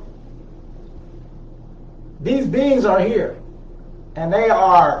 So, these beings are here. And they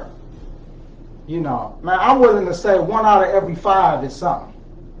are, man, I'm willing to say 1 out of every 5 is something.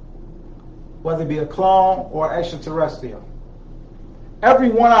 Whether it be a clone or extraterrestrial. Every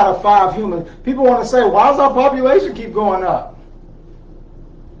 1 out of 5 humans. People want to say, why does our population keep going up?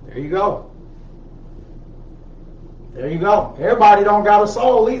 There you go. There you go. Everybody don't got a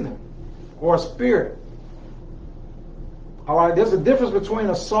soul either. Or a spirit. All right, there's a difference between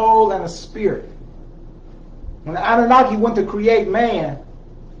a soul and a spirit. When the Anunnaki went to create man,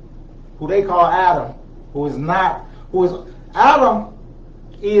 who they call Adam, Adam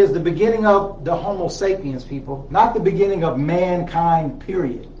is the beginning of the Homo sapiens, people, not the beginning of mankind,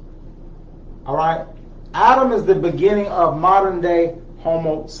 period. All right? Adam is the beginning of modern day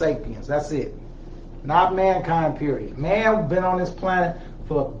Homo sapiens. That's it. Not mankind, period. Man been on this planet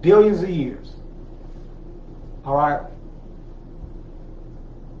for billions of years. All right?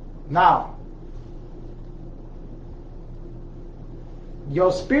 Now,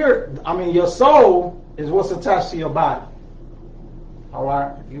 your soul is what's attached to your body. All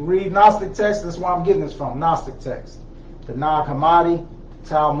right? If you read Gnostic texts, that's where I'm getting this from. Gnostic texts. The Nag Hammadi,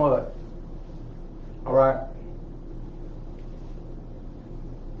 Talmud. All right?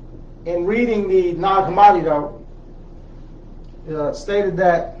 In reading the Nag Hammadi, though, stated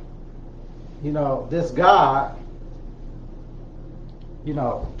that, this God,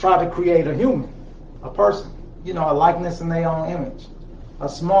 tried to create a human, a person, a likeness in their own image, a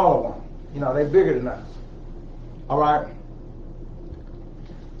smaller one. They're bigger than us. All right?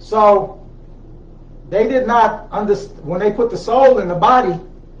 So, they did not understand, when they put the soul in the body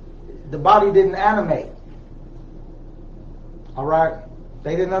didn't animate. All right?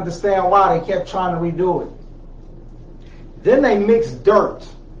 They didn't understand why. They kept trying to redo it. Then they mixed dirt.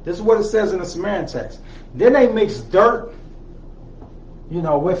 This is what it says in the Sumerian text. Then they mixed dirt,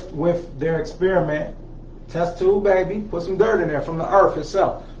 with their experiment. Test tube, baby. Put some dirt in there from the earth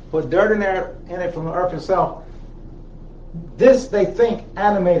itself. Put dirt in it from the earth itself. This, they think,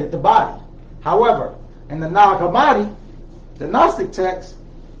 animated the body. However, in the Nag Hammadi, the Gnostic text,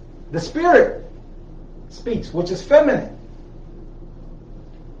 the spirit speaks, which is feminine.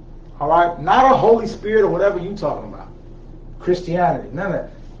 All right? Not a Holy Spirit or whatever you're talking about. Christianity. None of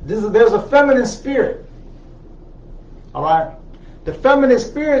that. There's a feminine spirit. All right? The feminine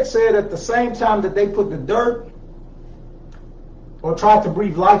spirit said at the same time that they put the dirt or tried to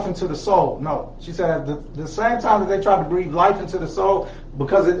breathe life into the soul. No. She said at the same time that they tried to breathe life into the soul,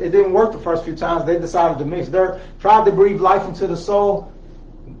 because it didn't work the first few times, they decided to mix dirt, tried to breathe life into the soul.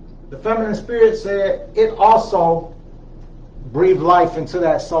 The feminine spirit said it also breathed life into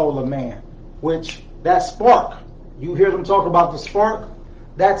that soul of man, which that spark, you hear them talk about the spark,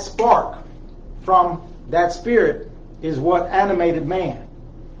 that spark from that spirit is what animated man.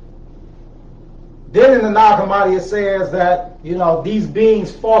 Then in the Nag Hammadi it says that, these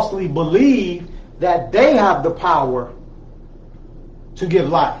beings falsely believe that they have the power to give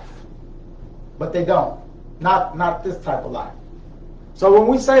life. But they don't. Not this type of life. So when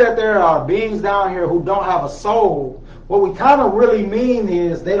we say that there are beings down here who don't have a soul, what we kind of really mean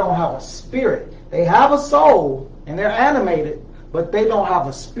is they don't have a spirit. They have a soul and they're animated, but they don't have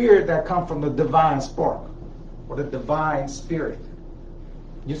a spirit that comes from the divine spark or the divine spirit.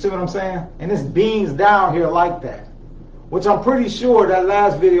 You see what I'm saying? And there's beings down here like that which I'm pretty sure that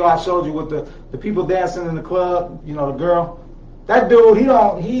last video I showed you with the people dancing in the club, you know, the girl, that dude,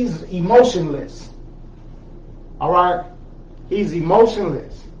 he's emotionless. All right? He's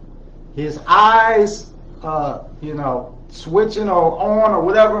emotionless. His eyes, you know, switching or on or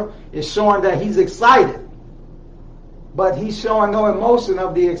whatever is showing that he's excited. But he's showing no emotion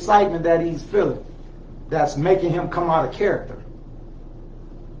of the excitement that he's feeling. That's making him come out of character.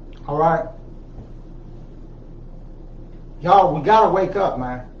 All right? Y'all, we got to wake up,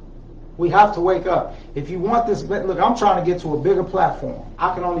 man. We have to wake up. If you want this, look, I'm trying to get to a bigger platform.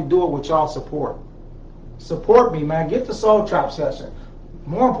 I can only do it with y'all support. Support me, man. Get the Soul Trap session.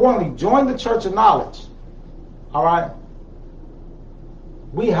 More importantly, join the Church of Knowledge. All right?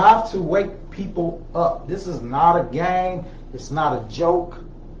 We have to wake people up. This is not a game. It's not a joke.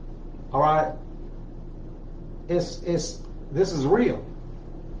 All right? This is real.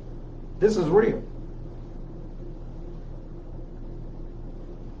 This is real.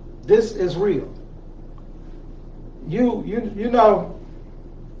 This is real. You know,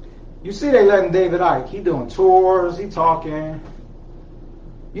 you see they letting David Icke. He doing tours, he talking.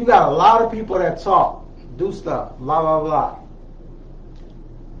 You got a lot of people that talk, do stuff, blah, blah, blah.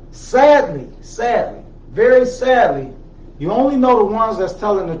 Sadly, very sadly, you only know the ones that's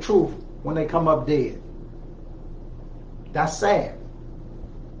telling the truth when they come up dead. That's sad.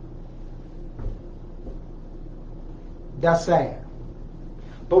 That's sad.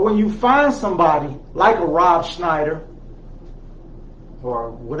 But when you find somebody like a Rob Schneider,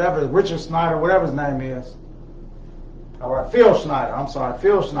 or whatever, Richard Schneider, whatever his name is, or Phil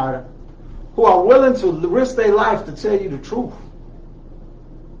Schneider, who are willing to risk their life to tell you the truth,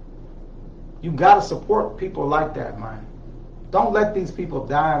 you got to support people like that, man. Don't let these people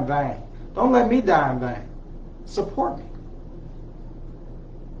die in vain. Don't let me die in vain. Support me.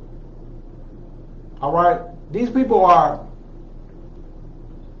 All right? These people are,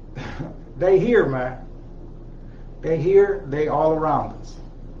 they here, man. They here, they all around us.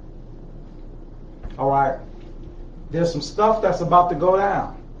 All right? There's some stuff that's about to go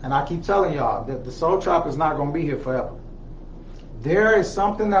down. And I keep telling y'all that the Soul Trap is not going to be here forever. There is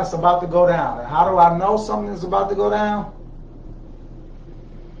something that's about to go down. And how do I know something is about to go down?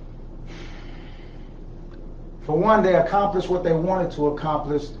 For one, they accomplished what they wanted to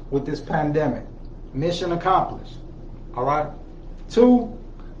accomplish with this pandemic. Mission accomplished. All right? Two,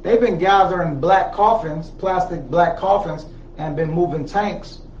 they've been gathering black coffins, plastic black coffins, and been moving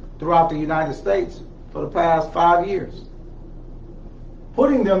tanks throughout the United States for the past 5 years,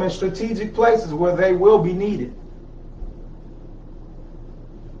 putting them in strategic places where they will be needed.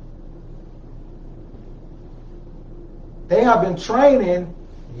 They have been training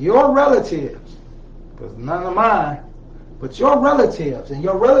your relatives, because none of mine, but your relatives, and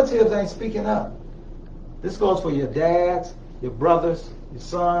your relatives ain't speaking up. This goes for your dads, your brothers, your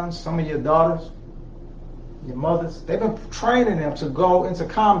sons, some of your daughters, your mothers. They've been training them to go into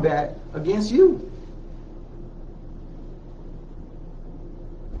combat against you.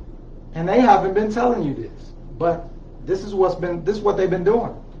 And they haven't been telling you this. But this is what they've been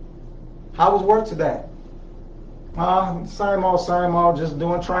doing. How was work today? Same old, just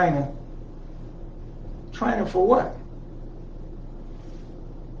doing training. Training for what?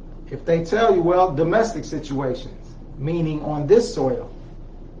 If they tell you, well, domestic situations, meaning on this soil,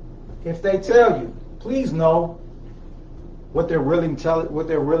 if they tell you, please know what they're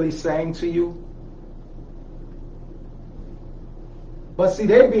really saying to you. But see,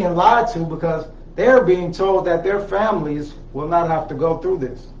 they're being lied to because they're being told that their families will not have to go through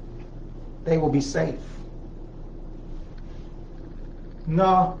this. They will be safe.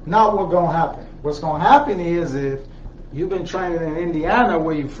 No, not what's going to happen. What's going to happen is if you've been training in Indiana,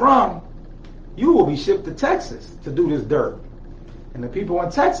 where you're from, you will be shipped to Texas to do this dirt. And the people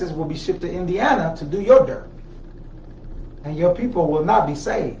in Texas will be shipped to Indiana to do your dirt. And your people will not be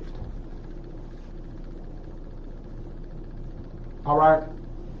saved. All right?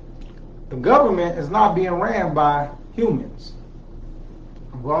 The government is not being ran by humans.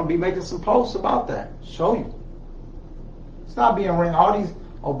 I'm going to be making some posts about that. Show you. It's not being ran. All these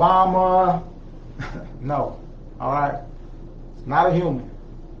Obama, no. All right? It's not a human.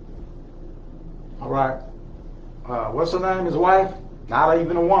 All right? What's her name? His wife? Not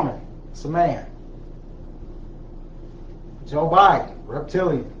even a woman. It's a man. Joe Biden,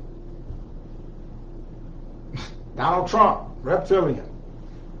 reptilian. Donald Trump, reptilian.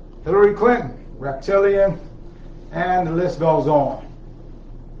 Hillary Clinton, reptilian. And the list goes on.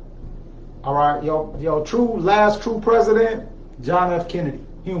 All right, last true president, John F. Kennedy,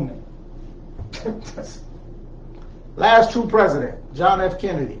 human. Last true president, John F.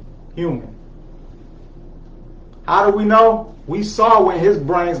 Kennedy, human. How do we know? We saw when his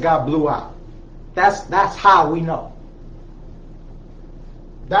brains got blew out. That's how we know.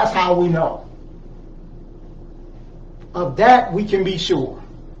 That's how we know. Of that we can be sure.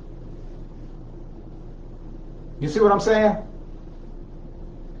 You see what I'm saying?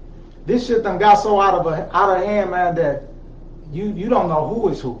 This shit done got so out of hand, man, that you don't know who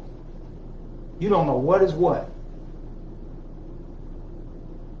is who. You don't know what is what.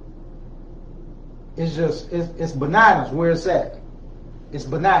 It's just, it's bananas where it's at. It's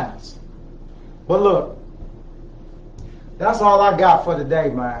bananas. But look, that's all I got for today,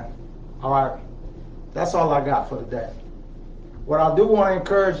 man. All right? That's all I got for today. What I do want to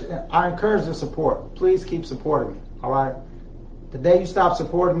encourage, I encourage the support. Please keep supporting me, all right? The day you stop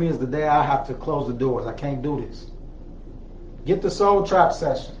supporting me is the day I have to close the doors. I can't do this. Get the Soul Trap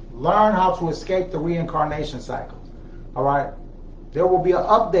session. Learn how to escape the reincarnation cycle, all right? There will be an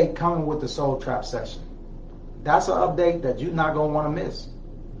update coming with the Soul Trap session. That's an update that you're not going to want to miss.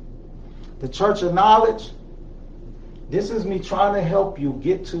 The Church of Knowledge, this is me trying to help you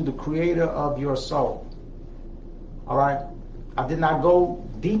get to the creator of your soul. All right? I did not go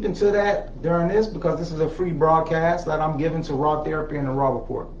deep into that during this because this is a free broadcast that I'm giving to Raw Therapy and the Raw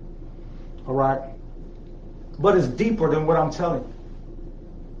Report. All right? But it's deeper than what I'm telling you.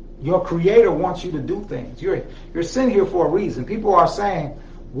 Your creator wants you to do things. You're sent here for a reason. People are saying,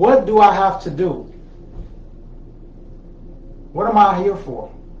 what do I have to do? What am I here for?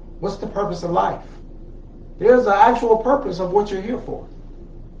 What's the purpose of life? There's an actual purpose of what you're here for.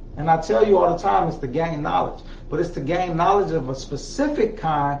 And I tell you all the time, it's to gain knowledge. But it's to gain knowledge of a specific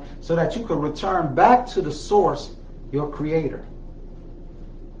kind so that you can return back to the source, your creator.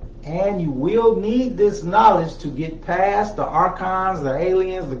 And you will need this knowledge to get past the archons, the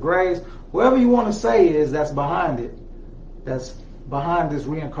aliens, the grays, whoever you want to say is that's behind it, that's behind this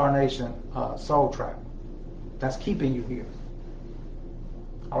reincarnation soul trap, that's keeping you here.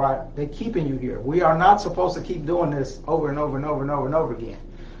 All right, they're keeping you here. We are not supposed to keep doing this over and over and over and over and over again.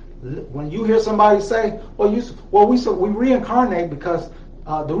 When you hear somebody say, we reincarnate because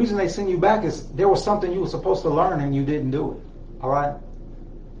the reason they send you back is there was something you were supposed to learn and you didn't do it. All right.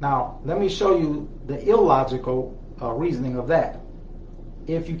 Now, let me show you the illogical reasoning of that.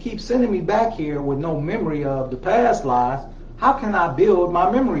 If you keep sending me back here with no memory of the past lives, how can I build my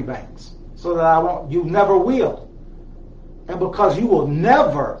memory banks so that you never will? And because you will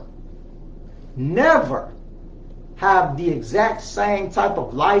never have the exact same type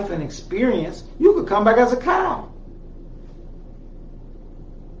of life and experience, you could come back as a cow.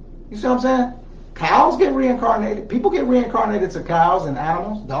 You see what I'm saying? Cows get reincarnated. People get reincarnated to cows and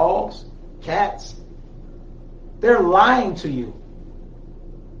animals, dogs, cats. They're lying to you.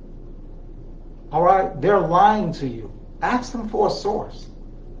 All right? They're lying to you. Ask them for a source.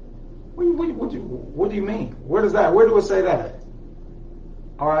 What do you mean? Where do it say that at?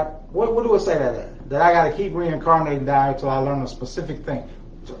 All right? What do it say that at? That I got to keep reincarnating down until I learn a specific thing.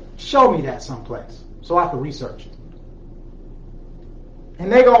 Show me that someplace so I can research it.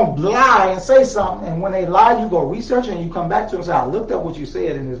 And they're going to lie and say something, and when they lie, you go research it, and you come back to them and say, I looked up what you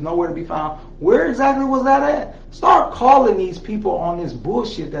said, and there's nowhere to be found. Where exactly was that at? Start calling these people on this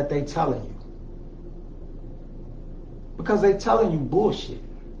bullshit that they telling you. Because they telling you bullshit.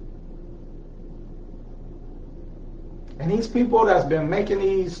 And these people that's been making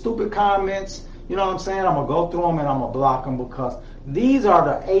these stupid comments, you know what I'm saying? I'm going to go through them and I'm going to block them because these are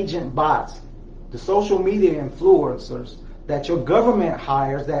the agent bots, the social media influencers that your government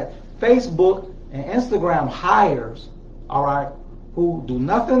hires, that Facebook and Instagram hires, all right, who do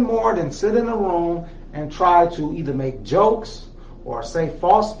nothing more than sit in a room and try to either make jokes or say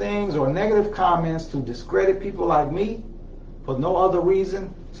false things or negative comments to discredit people like me for no other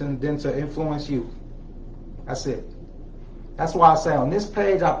reason than to influence you. That's it. That's why I say on this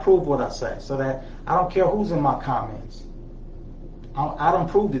page I prove what I say, so that I don't care who's in my comments. I done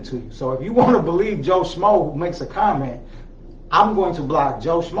proved it to you. So if you want to believe Joe Schmo who makes a comment, I'm going to block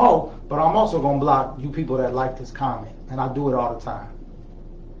Joe Schmo, but I'm also going to block you people that like this comment. And I do it all the time.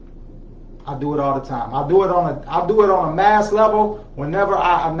 I do it all the time. I do it on a mass level whenever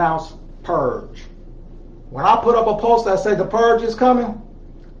I announce purge. When I put up a post that says the purge is coming,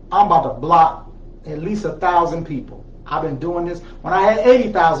 I'm about to block at least 1,000 people. I've been doing this. When I had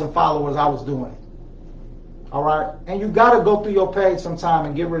 80,000 followers, I was doing it. All right? And you got to go through your page sometime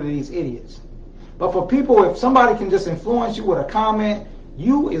and get rid of these idiots. But for people, if somebody can just influence you with a comment,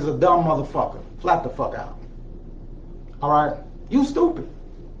 you is a dumb motherfucker. Flat the fuck out. All right? You stupid.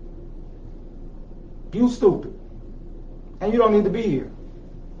 You stupid. And you don't need to be here.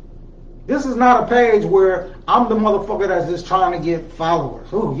 This is not a page where I'm the motherfucker that's just trying to get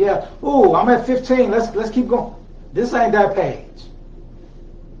followers. Ooh, yeah. Ooh, I'm at 15. Let's keep going. This ain't that page.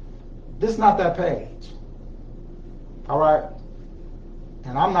 This not that page. All right?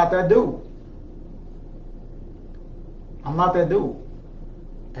 And I'm not that dude. I'm not that dude.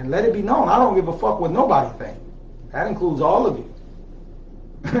 And let it be known, I don't give a fuck what nobody think. That includes all of you.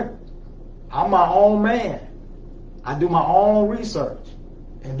 I'm my own man. I do my own research.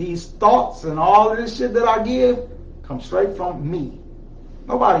 And these thoughts and all of this shit that I give come straight from me.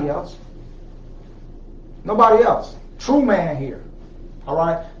 Nobody else. Nobody else. True man here. All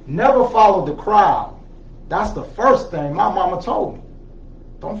right? Never follow the crowd. That's the first thing my mama told me.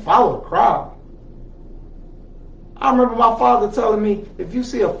 Don't follow the crowd. I remember my father telling me, if you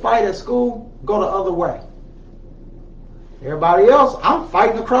see a fight at school, go the other way. Everybody else, I'm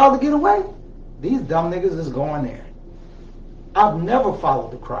fighting the crowd to get away. These dumb niggas is going there. I've never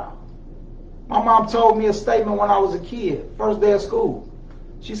followed the crowd. My mom told me a statement when I was a kid, first day of school.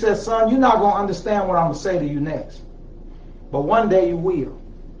 She said, son, you're not going to understand what I'm going to say to you next. But one day you will.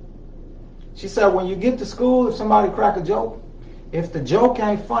 She said, when you get to school, if somebody crack a joke, if the joke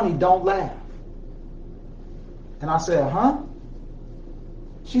ain't funny, don't laugh. And I said, huh?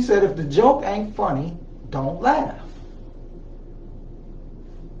 She said, if the joke ain't funny, don't laugh.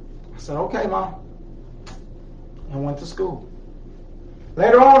 I said, okay, Mom. And went to school.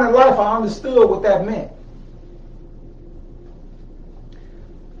 Later on in life, I understood what that meant.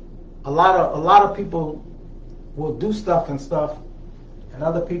 A lot of people will do stuff, and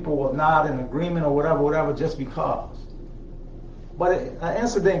other people will nod in agreement or whatever, just because. But an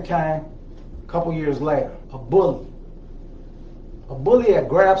incident came a couple years later. A bully. A bully had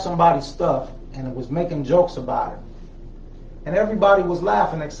grabbed somebody's stuff and was making jokes about it. And everybody was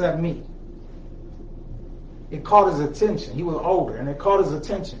laughing except me. It caught his attention. He was older, and it caught his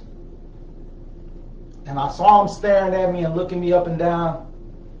attention. And I saw him staring at me and looking me up and down.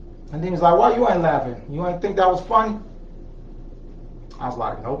 And then he was like, why you ain't laughing? You ain't think that was funny? I was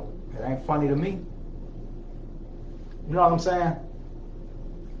like, nope, it ain't funny to me. You know what I'm saying?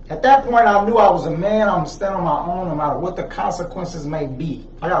 At that point, I knew I was a man. I'm going to stand on my own no matter what the consequences may be.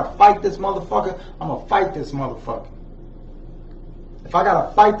 If I got to fight this motherfucker, I'm going to fight this motherfucker. If I got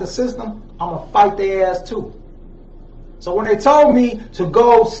to fight the system, I'm going to fight their ass too. So when they told me to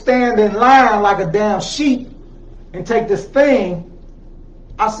go stand in line like a damn sheep and take this thing,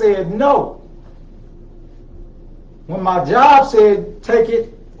 I said no. When my job said take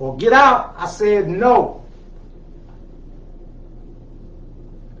it or get out, I said no.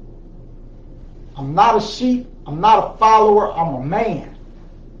 I'm not a sheep. I'm not a follower. I'm a man.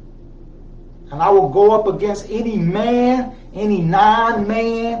 And I will go up against any man, any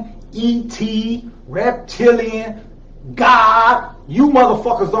non-man, ET, reptilian, God. You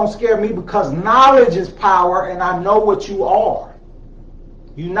motherfuckers don't scare me because knowledge is power and I know what you are.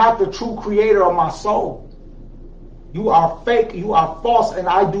 You're not the true creator of my soul. You are fake, you are false, and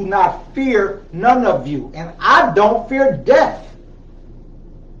I do not fear none of you. And I don't fear death.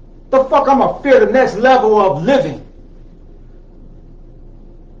 The fuck I'm gonna fear the next level of living?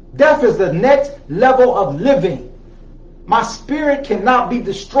 Death is the next level of living. My spirit cannot be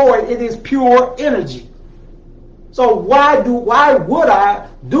destroyed. It is pure energy. So why would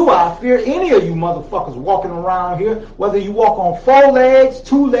I fear any of you motherfuckers walking around here, whether you walk on 4 legs,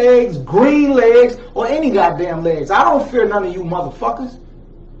 2 legs, green legs, or any goddamn legs? I don't fear none of you motherfuckers.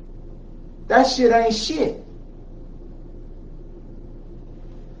 That shit ain't shit.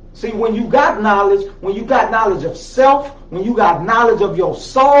 See, when you got knowledge of self, when you got knowledge of your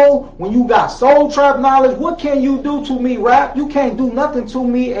soul, when you got soul trap knowledge, what can you do to me, Rap? You can't do nothing to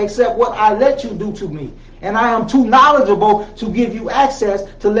me except what I let you do to me. And I am too knowledgeable to give you access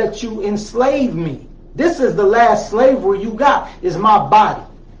to let you enslave me. This is the last slavery you got, is my body.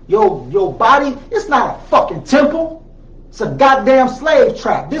 Your body, it's not a fucking temple. It's a goddamn slave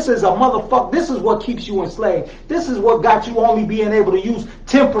trap. This is a motherfucker. This is what keeps you enslaved. This is what got you only being able to use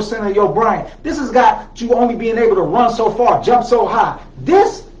 10% of your brain. This has got you only being able to run so far, jump so high.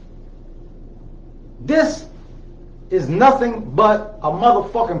 This is nothing but a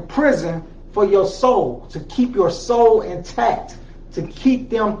motherfucking prison for your soul, to keep your soul intact, to keep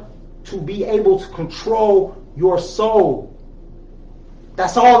them to be able to control your soul.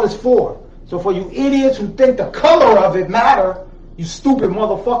 That's all it's for. So for you idiots who think the color of it matter, you stupid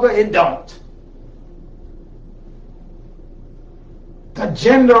motherfucker, it don't. The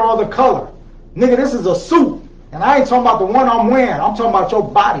gender or the color. Nigga, this is a suit. And I ain't talking about the one I'm wearing. I'm talking about your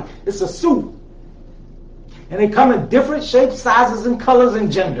body. It's a suit. And they come in different shapes, sizes, and colors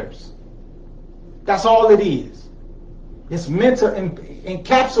and genders. That's all it is. It's meant to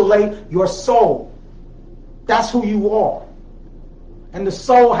encapsulate your soul. That's who you are. And the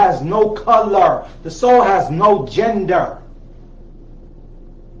soul has no color. The soul has no gender.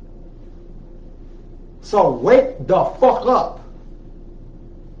 So wake the fuck up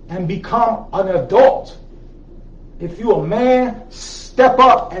and become an adult. If you a man, step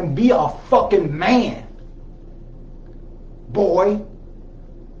up and be a fucking man. Boy.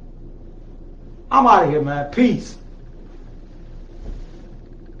 I'm out of here, man. Peace.